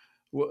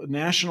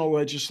national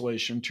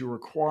legislation to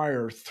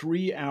require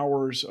 3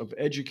 hours of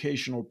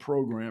educational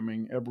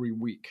programming every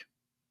week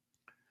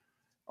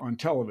on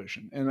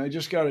television. And I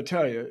just got to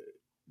tell you,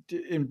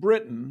 in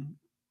Britain,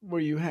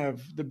 where you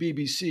have the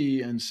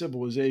BBC and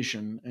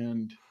Civilization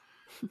and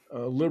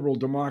liberal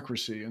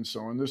democracy and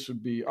so on, this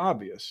would be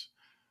obvious.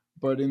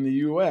 But in the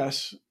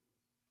U.S.,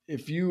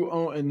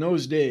 in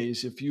those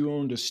days, if you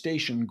owned a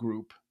station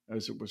group,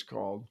 as it was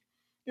called,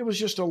 it was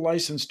just a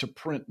license to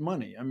print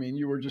money. I mean,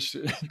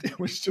 it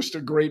was just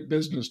a great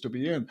business to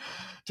be in.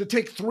 To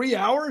take 3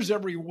 hours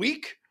every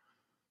week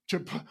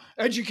to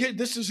educate,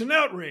 this is an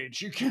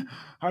outrage.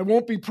 I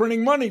won't be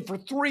printing money for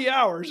 3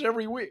 hours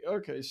every week.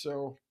 Okay,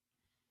 so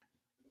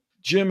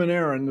Jim and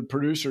Aaron, the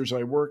producers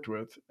I worked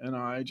with, and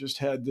I just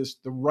had the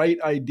right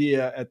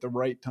idea at the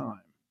right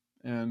time.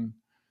 And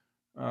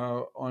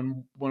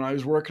when I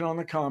was working on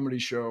the comedy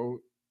show,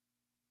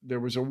 there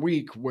was a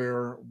week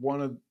where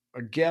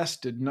a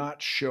guest did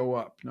not show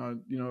up. Now,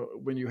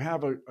 when you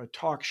have a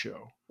talk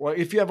show, well,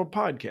 if you have a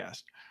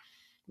podcast,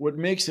 what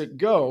makes it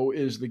go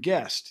is the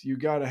guest. You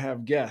got to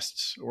have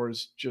guests, or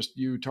it's just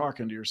you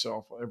talking to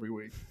yourself every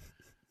week.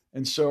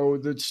 And so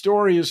the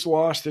story is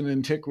lost in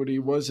antiquity.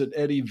 Was it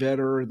Eddie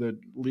Vedder, the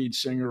lead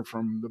singer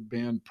from the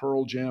band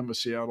Pearl Jam, a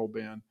Seattle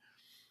band?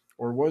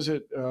 Or was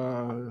it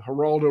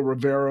Geraldo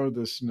Rivera,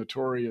 this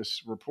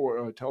notorious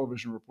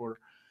television reporter?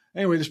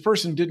 Anyway, this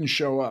person didn't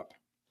show up.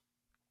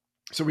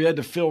 So we had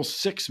to fill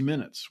 6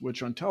 minutes,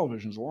 which on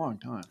television is a long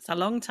time. It's a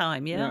long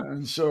time, yeah.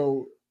 And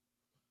so,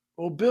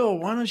 Bill,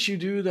 why don't you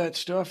do that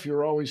stuff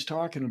you're always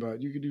talking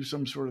about? You could do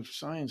some sort of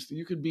science.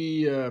 You could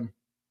be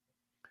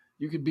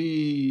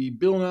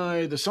Bill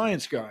Nye the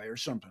Science Guy or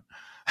something.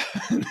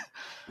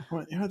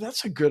 Well,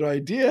 that's a good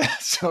idea.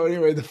 So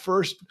anyway, the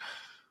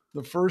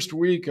first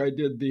week I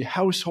did the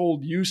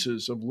household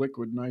uses of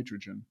liquid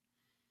nitrogen,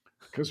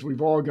 because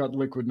we've all got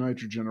liquid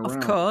nitrogen around.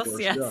 Of course,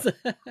 yes.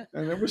 Yeah.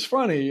 And it was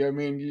funny. I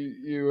mean,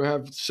 you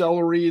have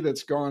celery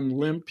that's gone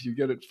limp. You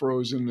get it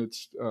frozen.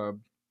 It's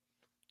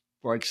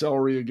like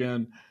celery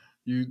again.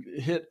 You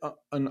hit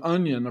an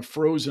onion, a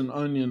frozen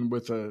onion,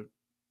 with a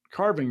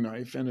carving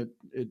knife, and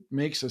it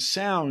makes a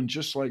sound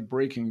just like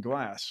breaking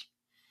glass.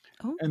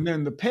 Oh. And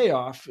then the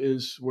payoff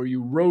is where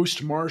you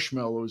roast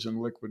marshmallows in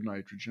liquid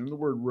nitrogen, the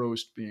word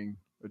roast being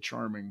a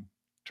charming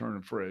turn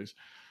of phrase.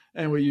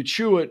 Anyway, you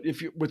chew it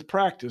with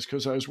practice,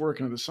 because I was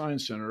working at the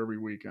Science Center every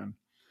weekend.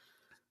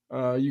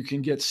 You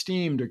can get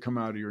steam to come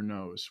out of your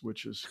nose,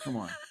 which is, come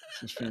on,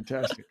 this is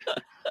fantastic.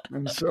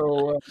 And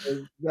so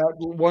that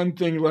one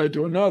thing led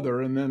to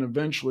another. And then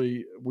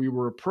eventually we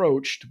were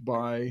approached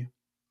by,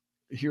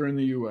 here in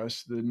the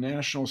U.S., the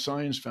National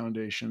Science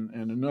Foundation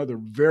and another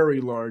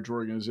very large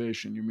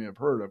organization you may have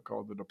heard of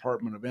called the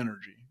Department of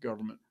Energy,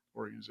 government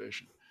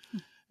organization.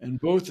 And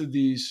both of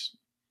these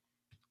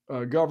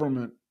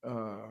government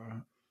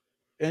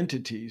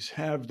entities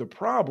have the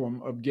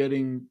problem of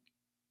getting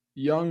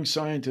young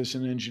scientists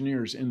and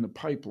engineers in the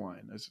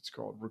pipeline, as it's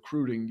called,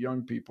 recruiting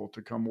young people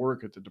to come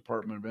work at the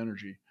Department of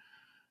Energy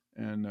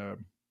and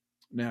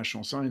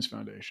National Science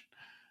Foundation.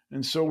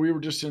 And so we were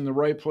just in the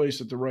right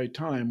place at the right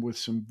time with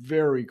some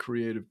very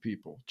creative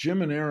people.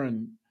 Jim and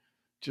Aaron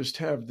just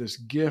have this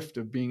gift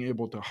of being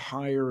able to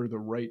hire the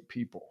right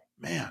people,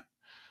 man.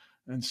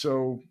 And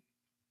so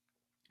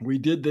we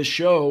did this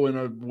show in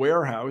a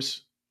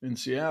warehouse in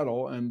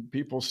Seattle, and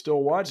people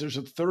still watch. There's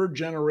a third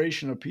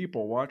generation of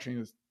people watching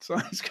the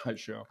Science Guy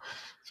show.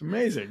 It's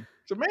amazing.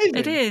 It's amazing.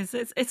 It is.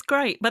 It's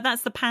great. But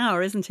that's the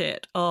power, isn't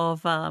it,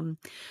 of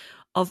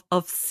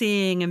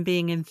seeing and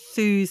being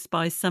enthused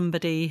by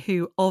somebody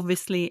who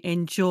obviously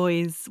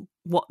enjoys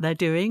what they're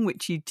doing,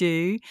 which you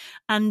do,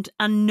 and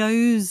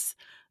knows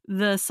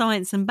the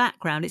science and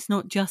background. It's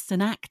not just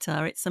an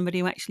actor. It's somebody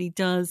who actually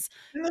does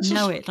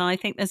know it. And I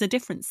think there's a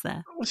difference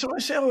there. So I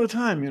say all the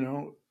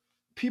time,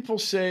 people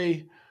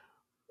say,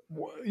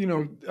 I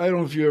don't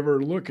know if you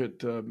ever look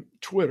at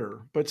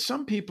Twitter, but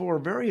some people are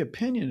very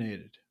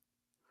opinionated.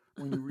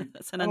 When you read,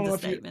 That's an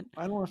understatement.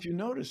 I don't know if you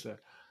notice that,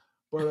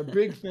 but a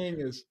big thing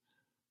is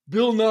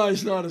Bill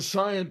Nye's not a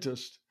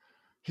scientist.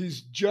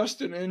 He's just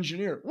an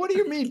engineer. What do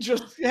you mean?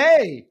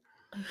 Hey,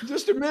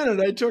 just a minute.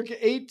 I took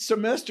 8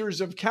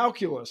 semesters of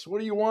calculus. What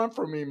do you want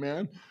from me,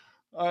 man?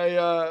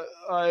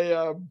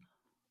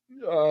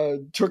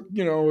 took,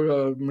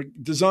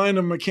 design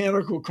of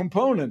mechanical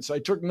components. I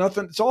took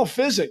nothing. It's all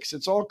physics.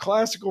 It's all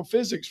classical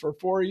physics for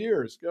 4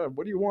 years. God,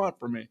 what do you want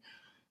from me?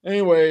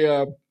 Anyway,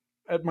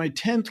 at my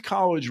 10th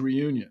college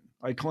reunion,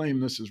 I claim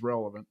this is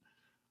relevant.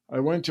 I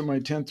went to my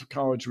 10th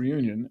college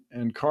reunion,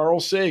 and Carl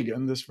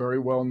Sagan, this very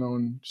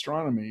well-known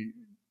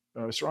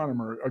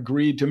astronomer,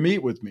 agreed to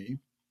meet with me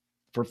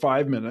for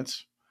 5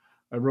 minutes.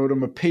 I wrote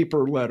him a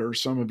paper letter.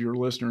 Some of your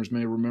listeners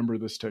may remember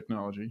this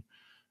technology.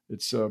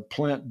 It's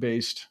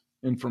plant-based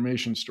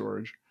information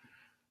storage.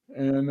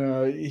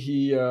 And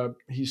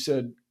he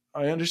said,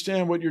 I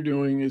understand what you're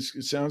doing. It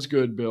sounds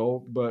good,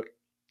 Bill, but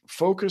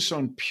focus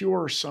on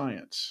pure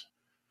science.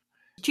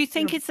 Do you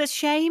think it's a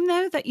shame,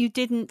 though, that you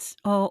didn't,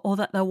 or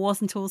that there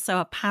wasn't also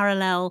a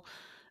parallel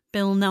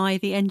Bill Nye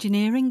the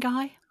Engineering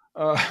Guy?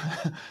 No,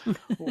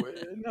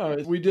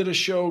 we did a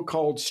show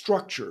called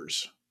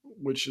Structures,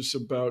 which is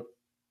about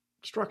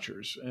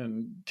structures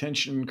and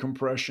tension,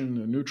 compression,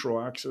 the neutral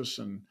axis,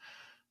 and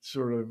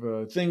sort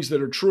of things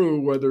that are true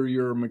whether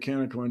you're a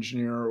mechanical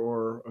engineer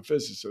or a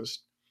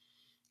physicist.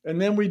 And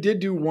then we did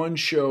do one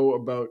show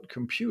about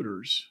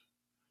computers,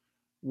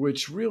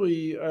 which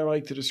really I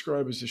like to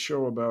describe as a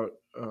show about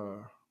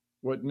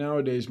what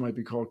nowadays might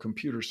be called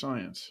computer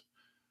science,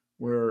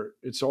 where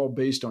it's all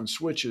based on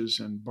switches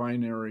and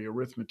binary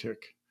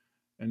arithmetic.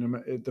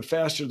 And the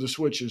faster the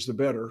switches, the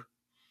better.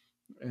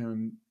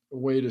 And a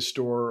way to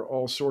store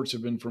all sorts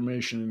of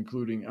information,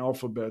 including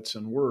alphabets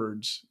and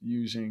words,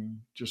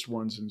 using just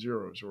ones and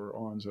zeros or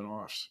ons and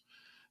offs.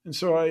 And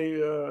so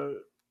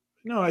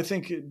I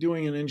think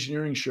doing an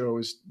engineering show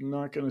is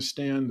not going to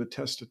stand the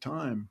test of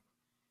time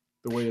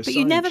the way a But you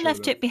science never show left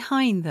does. it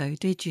behind, though,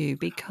 did you?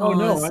 Oh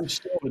no, Because I'm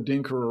still a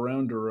dinker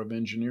arounder of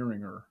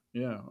engineeringer.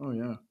 Yeah. Oh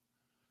yeah.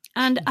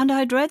 and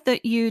I'd read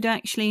that you'd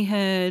actually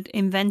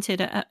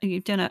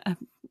you'd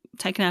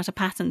taken out a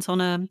patent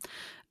on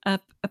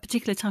a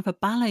particular type of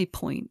ballet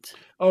point.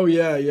 Oh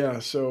yeah, yeah.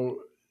 So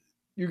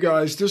you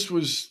guys, this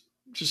was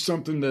just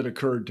something that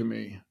occurred to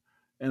me,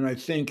 and I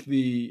think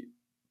the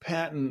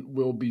patent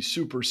will be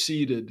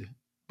superseded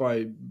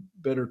by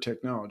better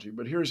technology.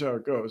 But here's how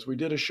it goes. We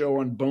did a show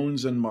on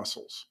bones and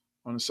muscles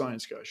on a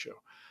Science Guy show.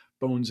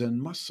 Bones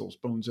and muscles,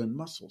 bones and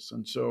muscles.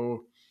 And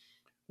so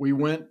we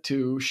went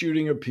to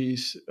shooting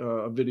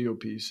a video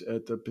piece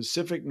at the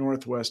Pacific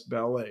Northwest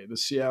Ballet, the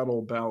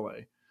Seattle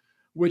Ballet,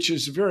 which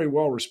is a very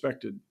well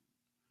respected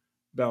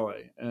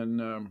ballet.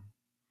 And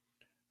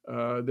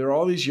there are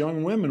all these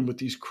young women with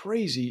these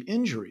crazy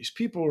injuries.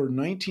 People are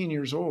 19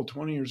 years old,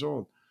 20 years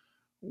old,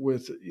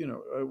 with,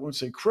 I won't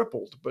say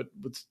crippled, but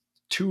with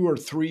 2 or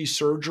 3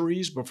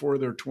 surgeries before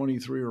they're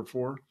 23 or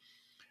 4.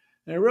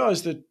 And I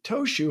realized that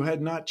toe shoe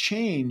had not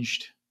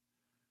changed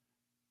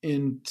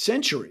in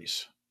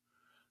centuries.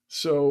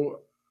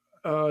 So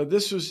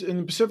this was in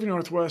the Pacific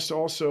Northwest,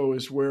 also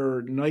is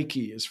where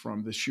Nike is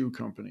from, the shoe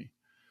company.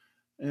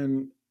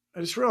 And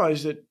I just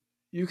realized that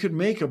you could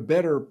make a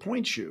better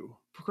point shoe,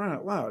 for crying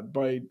out loud,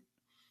 by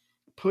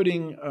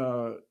putting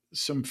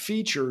some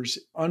features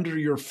under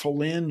your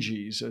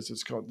phalanges, as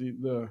it's called,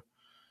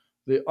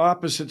 the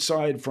opposite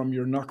side from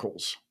your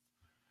knuckles.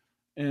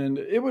 And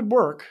it would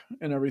work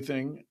and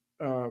everything,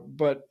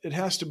 but it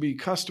has to be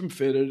custom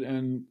fitted,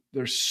 and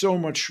there's so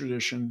much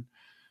tradition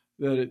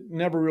that it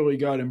never really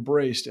got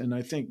embraced. And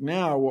I think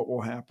now what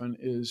will happen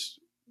is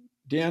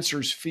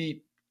dancers'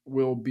 feet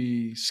will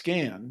be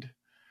scanned,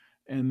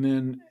 and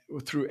then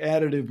through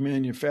additive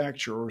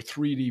manufacture or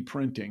 3D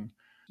printing,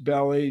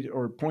 ballet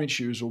or point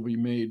shoes will be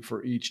made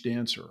for each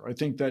dancer. I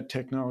think that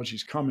technology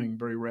is coming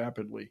very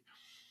rapidly.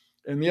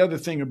 And the other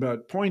thing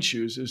about point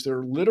shoes is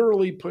they're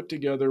literally put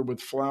together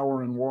with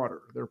flour and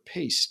water. They're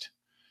paste.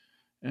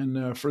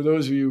 And for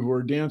those of you who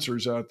are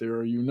dancers out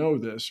there, you know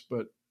this,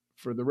 but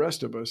for the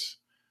rest of us,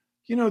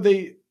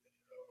 a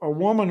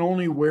woman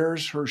only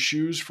wears her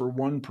shoes for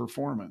one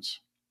performance,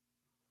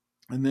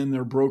 and then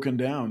they're broken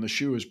down. The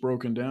shoe is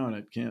broken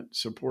down.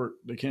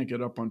 They can't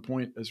get up on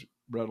point as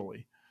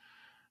readily.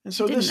 And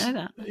so I didn't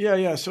know that.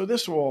 yeah. So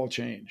this will all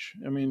change.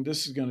 I mean,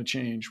 this is going to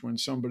change when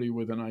somebody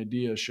with an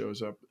idea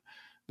shows up.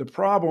 The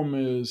problem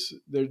is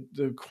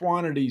the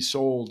quantity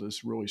sold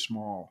is really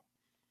small.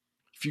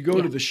 If you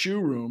go to the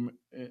shoe room,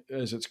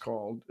 as it's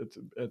called,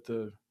 at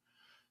the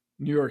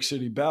New York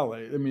City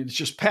Ballet, I mean, it's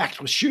just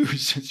packed with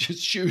shoes. It's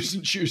just shoes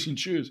and shoes and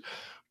shoes.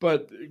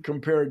 But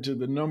compared to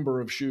the number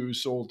of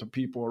shoes sold to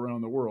people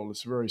around the world,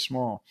 it's very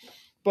small.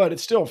 But it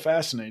still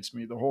fascinates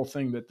me, the whole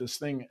thing that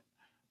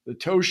the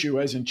toe shoe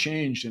hasn't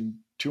changed in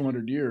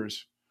 200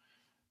 years.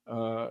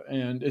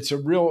 And it's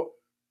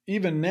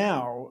even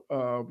now,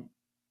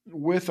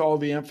 with all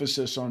the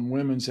emphasis on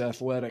women's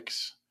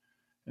athletics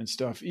and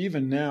stuff,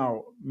 even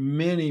now,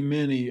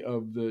 many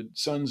of the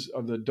sons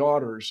of the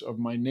daughters of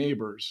my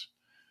neighbors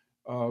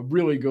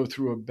really go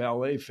through a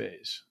ballet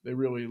phase. They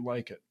really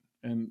like it.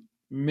 And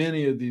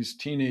many of these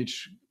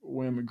teenage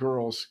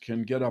girls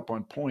can get up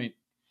on point,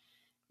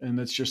 and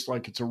it's just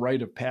like it's a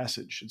rite of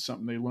passage. It's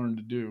something they learn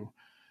to do.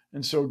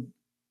 And so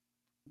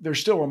there's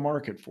still a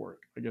market for it,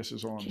 I guess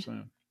is all I'm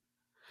saying.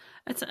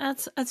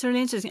 That's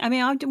really interesting. I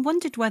mean, I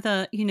wondered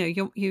whether,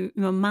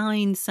 your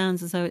mind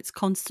sounds as though it's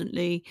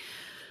constantly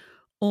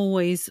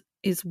always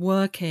is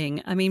working.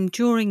 I mean,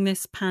 during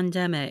this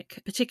pandemic,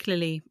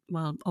 particularly,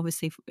 well,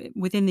 obviously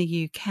within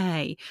the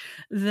UK,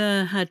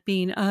 there had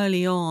been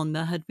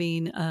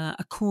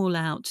a call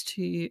out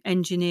to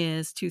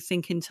engineers to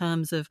think in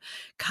terms of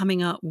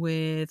coming up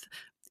with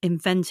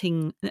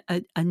inventing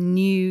a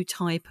new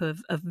type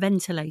of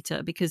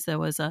ventilator, because there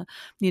was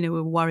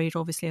we're worried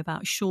obviously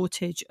about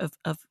shortage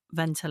of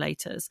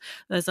ventilators.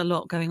 There's a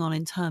lot going on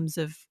in terms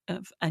of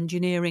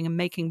engineering and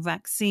making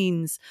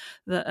vaccines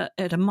that are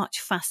at a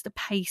much faster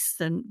pace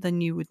than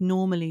you would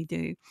normally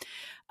do.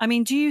 I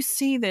mean, do you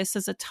see this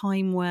as a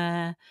time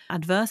where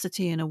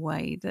adversity, in a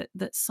way,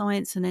 that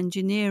science and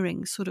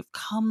engineering sort of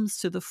comes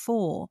to the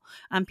fore,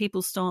 and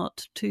people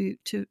start to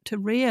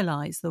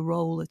realize the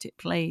role that it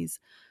plays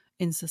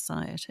in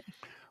society?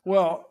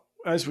 Well,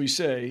 as we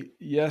say,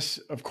 yes,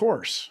 of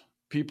course,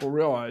 people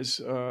realize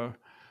the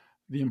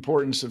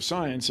importance of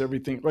science.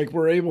 Everything, like,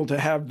 we're able to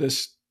have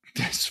this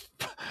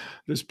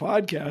this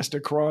podcast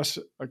across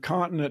a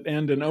continent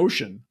and an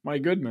ocean. My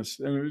goodness,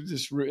 and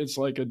it's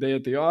like a day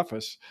at the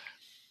office.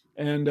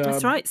 And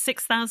that's right,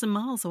 6,000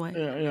 miles away.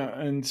 Yeah,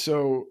 and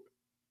so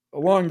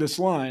along this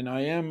line,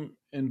 I am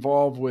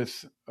involved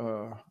with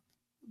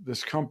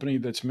this company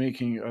that's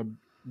making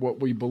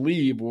what we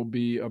believe will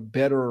be a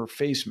better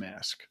face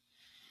mask,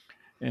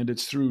 and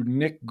it's through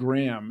Nick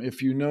Graham.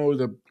 If you know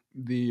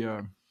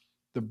the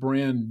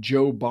brand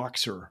Joe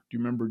Boxer, do you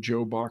remember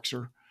Joe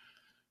Boxer?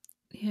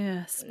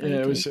 Yes, vaguely. Yeah,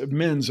 it was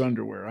men's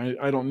underwear.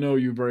 I don't know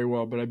you very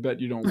well, but I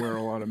bet you don't wear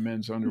a lot of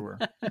men's underwear.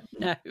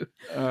 No.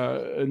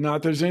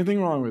 Not there's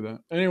anything wrong with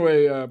that.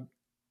 Anyway,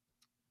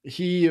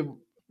 he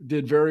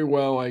did very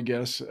well, I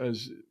guess,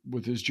 as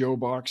with his Joe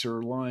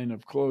Boxer line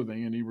of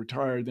clothing, and he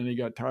retired. Then he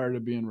got tired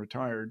of being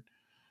retired,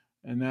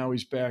 and now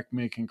he's back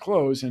making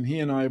clothes. And he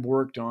and I have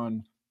worked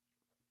on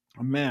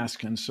a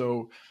mask, and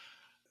so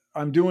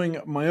I'm doing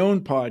my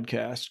own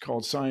podcast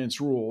called Science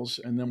Rules,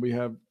 and then we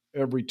have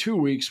every 2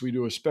 weeks we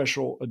do a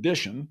special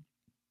edition,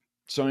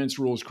 Science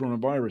Rules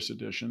Coronavirus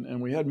Edition.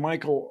 And we had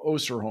Michael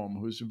Osterholm,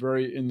 who's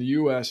in the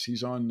U.S.,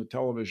 he's on the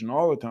television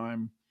all the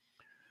time.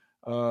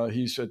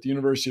 He's at the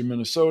University of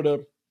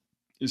Minnesota.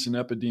 He's an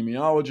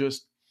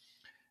epidemiologist.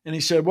 And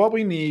he said, what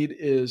we need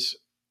is,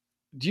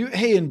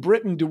 in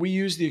Britain, do we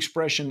use the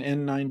expression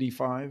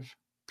N95?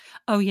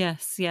 Oh,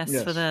 yes,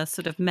 for the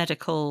sort of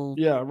medical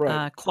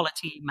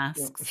quality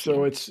masks.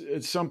 So it's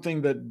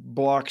something that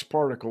blocks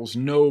particles,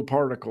 no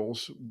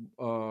particles.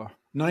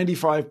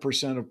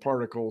 95% of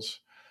particles,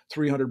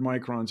 300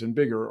 microns and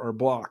bigger, are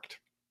blocked.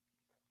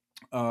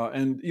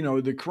 And,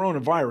 the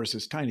coronavirus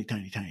is tiny,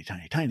 tiny, tiny,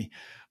 tiny, tiny,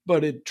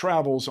 but it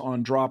travels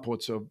on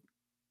droplets of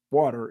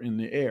water in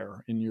the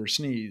air, in your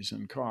sneeze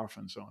and cough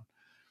and so on.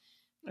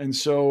 And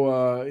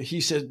so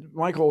he said,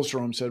 Michael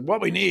Osterholm said,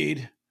 what we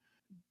need,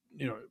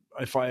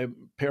 if I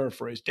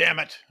paraphrase, damn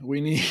it, we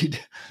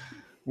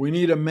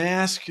need a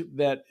mask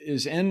that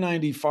is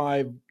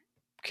N95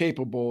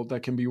 capable,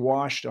 that can be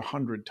washed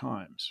 100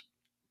 times.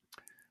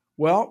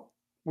 Well,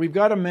 we've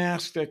got a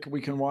mask that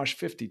we can wash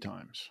 50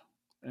 times.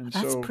 And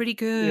that's pretty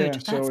good. Yeah,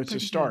 so it's a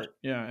start.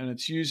 Good. Yeah, and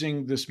it's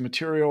using this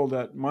material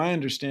that my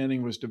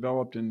understanding was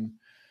developed in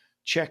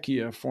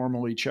Czechia,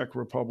 formerly Czech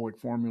Republic,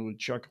 formerly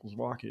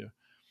Czechoslovakia.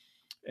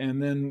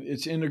 And then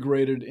it's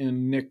integrated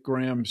in Nick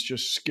Graham's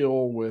just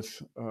skill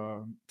with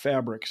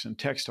fabrics and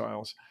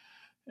textiles,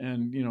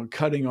 and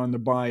cutting on the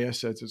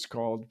bias, as it's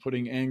called,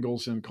 putting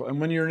angles in.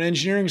 And when you're in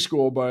engineering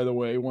school, by the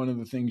way, one of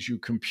the things you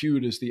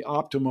compute is the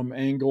optimum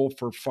angle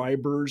for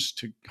fibers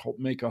to help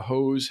make a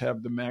hose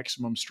have the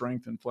maximum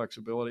strength and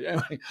flexibility.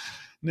 Anyway,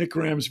 Nick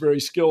Graham's very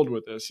skilled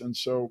with this, and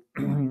so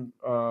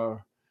we're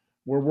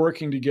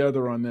working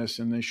together on this,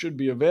 and they should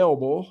be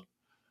available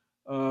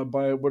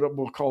by what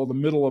we'll call the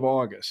middle of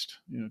August,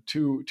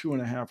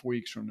 2.5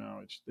 weeks from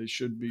now. They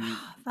should be.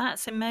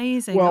 That's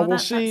amazing. Well, we'll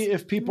see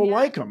if people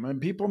like them,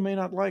 and people may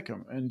not like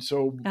them. And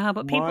so,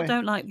 but people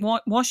don't like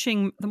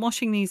washing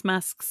these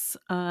masks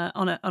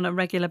on a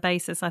regular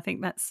basis. I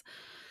think that's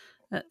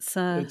it's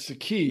a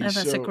key.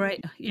 That's a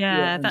great,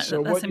 that's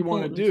so what you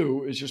want to important.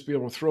 do is just be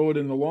able to throw it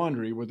in the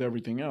laundry with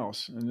everything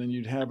else, and then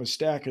you'd have a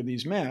stack of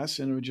these masks,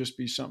 and it would just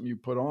be something you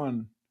put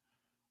on.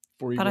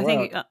 But I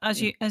think,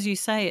 as you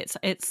say,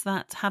 it's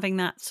that having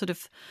that sort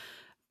of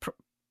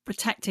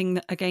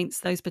protecting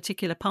against those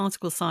particular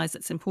particle size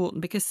that's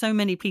important, because so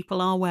many people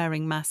are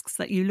wearing masks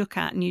that you look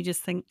at and you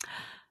just think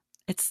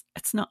it's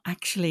not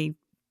actually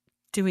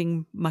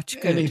doing much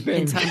good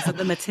in terms of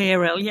the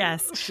material.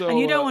 Yes, so, and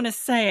you don't want to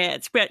say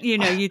it, but you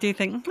do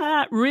think,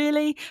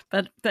 really?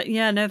 But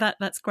yeah, no,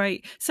 that's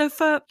great. So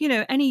for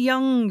any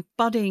young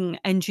budding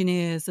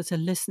engineers that are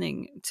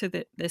listening to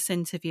this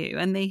interview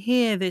and they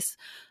hear this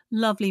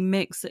lovely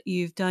mix that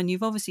you've done,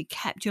 you've obviously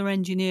kept your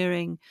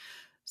engineering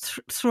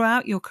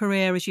throughout your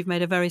career, as you've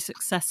made a very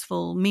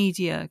successful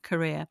media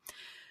career.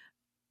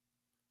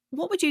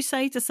 What would you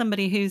say to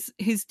somebody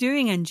who's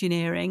doing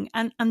engineering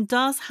and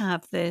does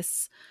have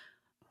this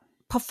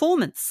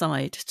performance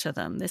side to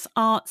them, this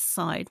art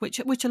side, which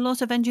a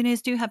lot of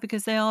engineers do have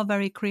because they are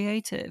very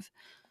creative.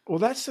 Well,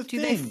 that's the thing.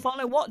 Do they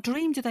follow? What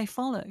dream do they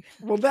follow?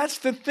 Well, that's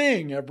the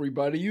thing,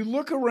 everybody. You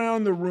look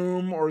around the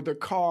room or the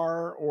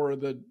car or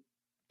the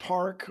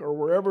park or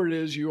wherever it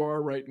is you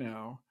are right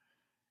now.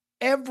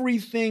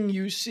 Everything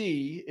you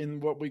see in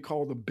what we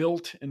call the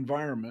built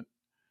environment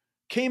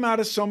came out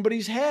of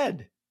somebody's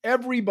head.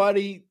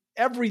 Everybody,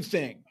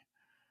 everything.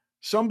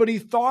 Somebody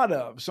thought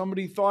of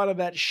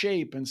that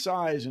shape and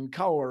size and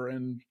color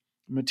and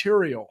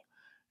material.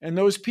 And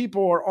those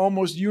people are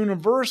almost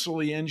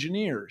universally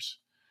engineers.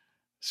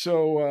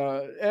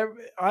 So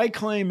I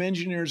claim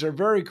engineers are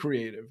very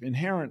creative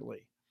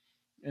inherently.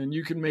 And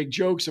you can make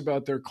jokes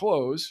about their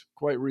clothes,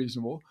 quite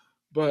reasonable,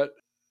 but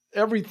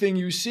everything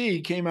you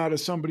see came out of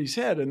somebody's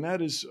head, and that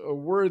is a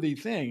worthy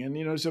thing. And,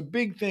 it's a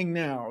big thing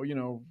now,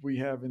 we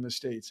have in the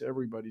States,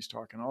 everybody's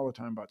talking all the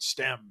time about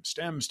STEM,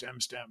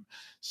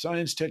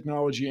 science,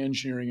 technology,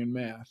 engineering, and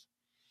math.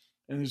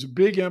 And there's a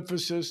big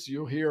emphasis,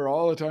 you'll hear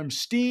all the time,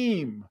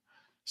 STEAM,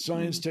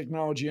 science,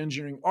 technology,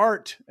 engineering,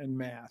 art, and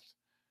math.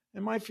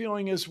 And my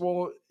feeling is,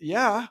 well,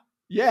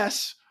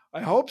 yes,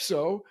 I hope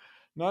so.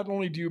 Not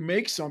only do you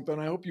make something,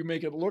 I hope you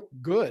make it look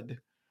good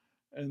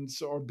and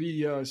so or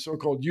be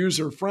so-called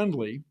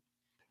user-friendly.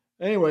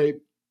 Anyway,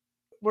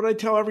 what I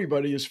tell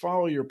everybody is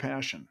follow your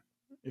passion.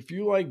 If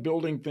you like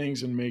building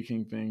things and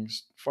making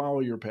things,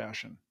 follow your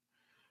passion.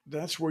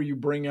 That's where you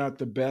bring out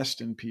the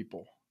best in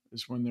people,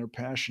 is when they're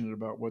passionate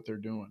about what they're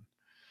doing.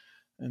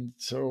 And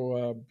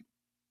so,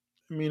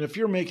 if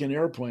you're making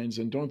airplanes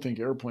and don't think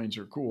airplanes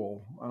are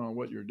cool, I don't know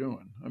what you're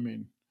doing.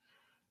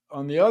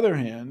 On the other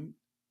hand,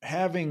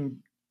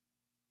 having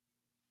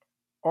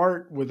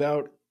art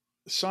without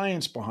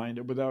science behind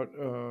it, without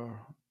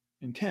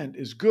intent,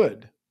 is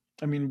good.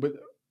 But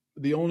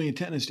the only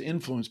intent is to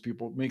influence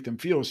people, make them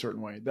feel a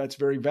certain way. That's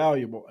very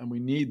valuable, and we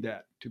need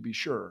that, to be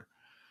sure.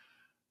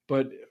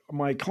 But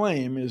my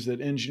claim is that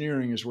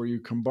engineering is where you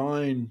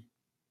combine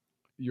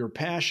your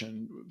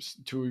passion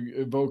to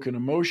evoke an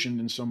emotion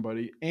in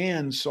somebody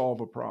and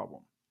solve a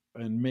problem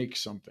and make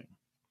something.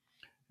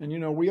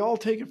 And, we all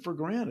take it for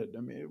granted.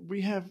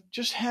 We have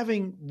just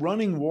having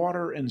running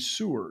water and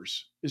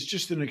sewers is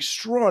just an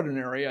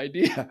extraordinary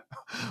idea.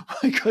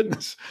 My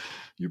goodness,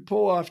 you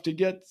pull off to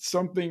get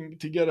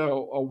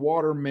a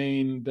water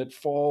main that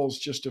falls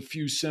just a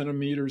few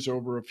centimeters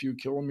over a few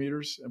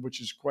kilometers,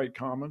 which is quite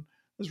common.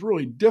 It's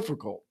really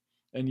difficult.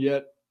 And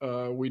yet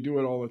we do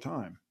it all the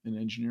time in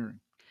engineering.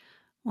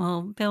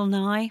 Well, Bill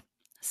Nye,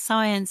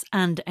 science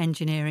and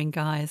engineering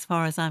guy, as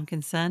far as I'm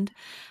concerned.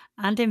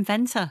 And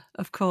inventor,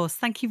 of course.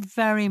 Thank you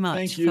very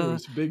much for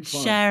it's big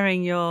fun.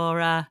 Sharing your,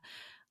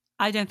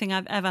 I don't think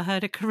I've ever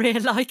heard a career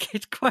like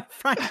it, quite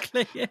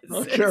frankly.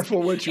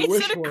 Careful what you wish for.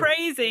 It's sort of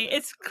crazy.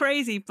 It's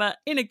crazy, but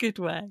in a good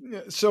way.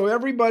 So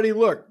everybody,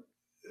 look,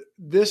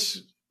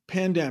 this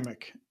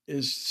pandemic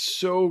is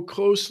so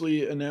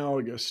closely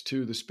analogous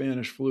to the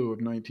Spanish flu of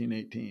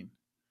 1918.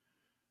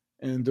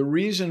 And the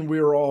reason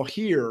we're all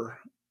here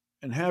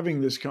and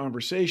having this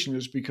conversation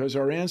is because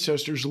our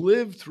ancestors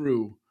lived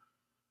through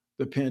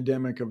the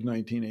pandemic of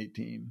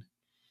 1918.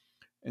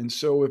 And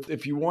so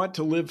if you want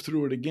to live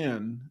through it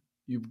again,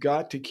 you've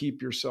got to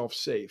keep yourself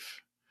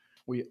safe.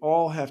 We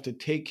all have to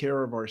take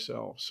care of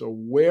ourselves. So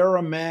wear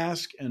a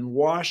mask and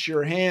wash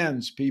your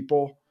hands,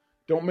 people.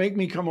 Don't make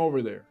me come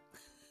over there.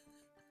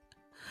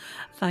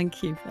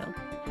 Thank you,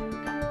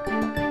 Phil.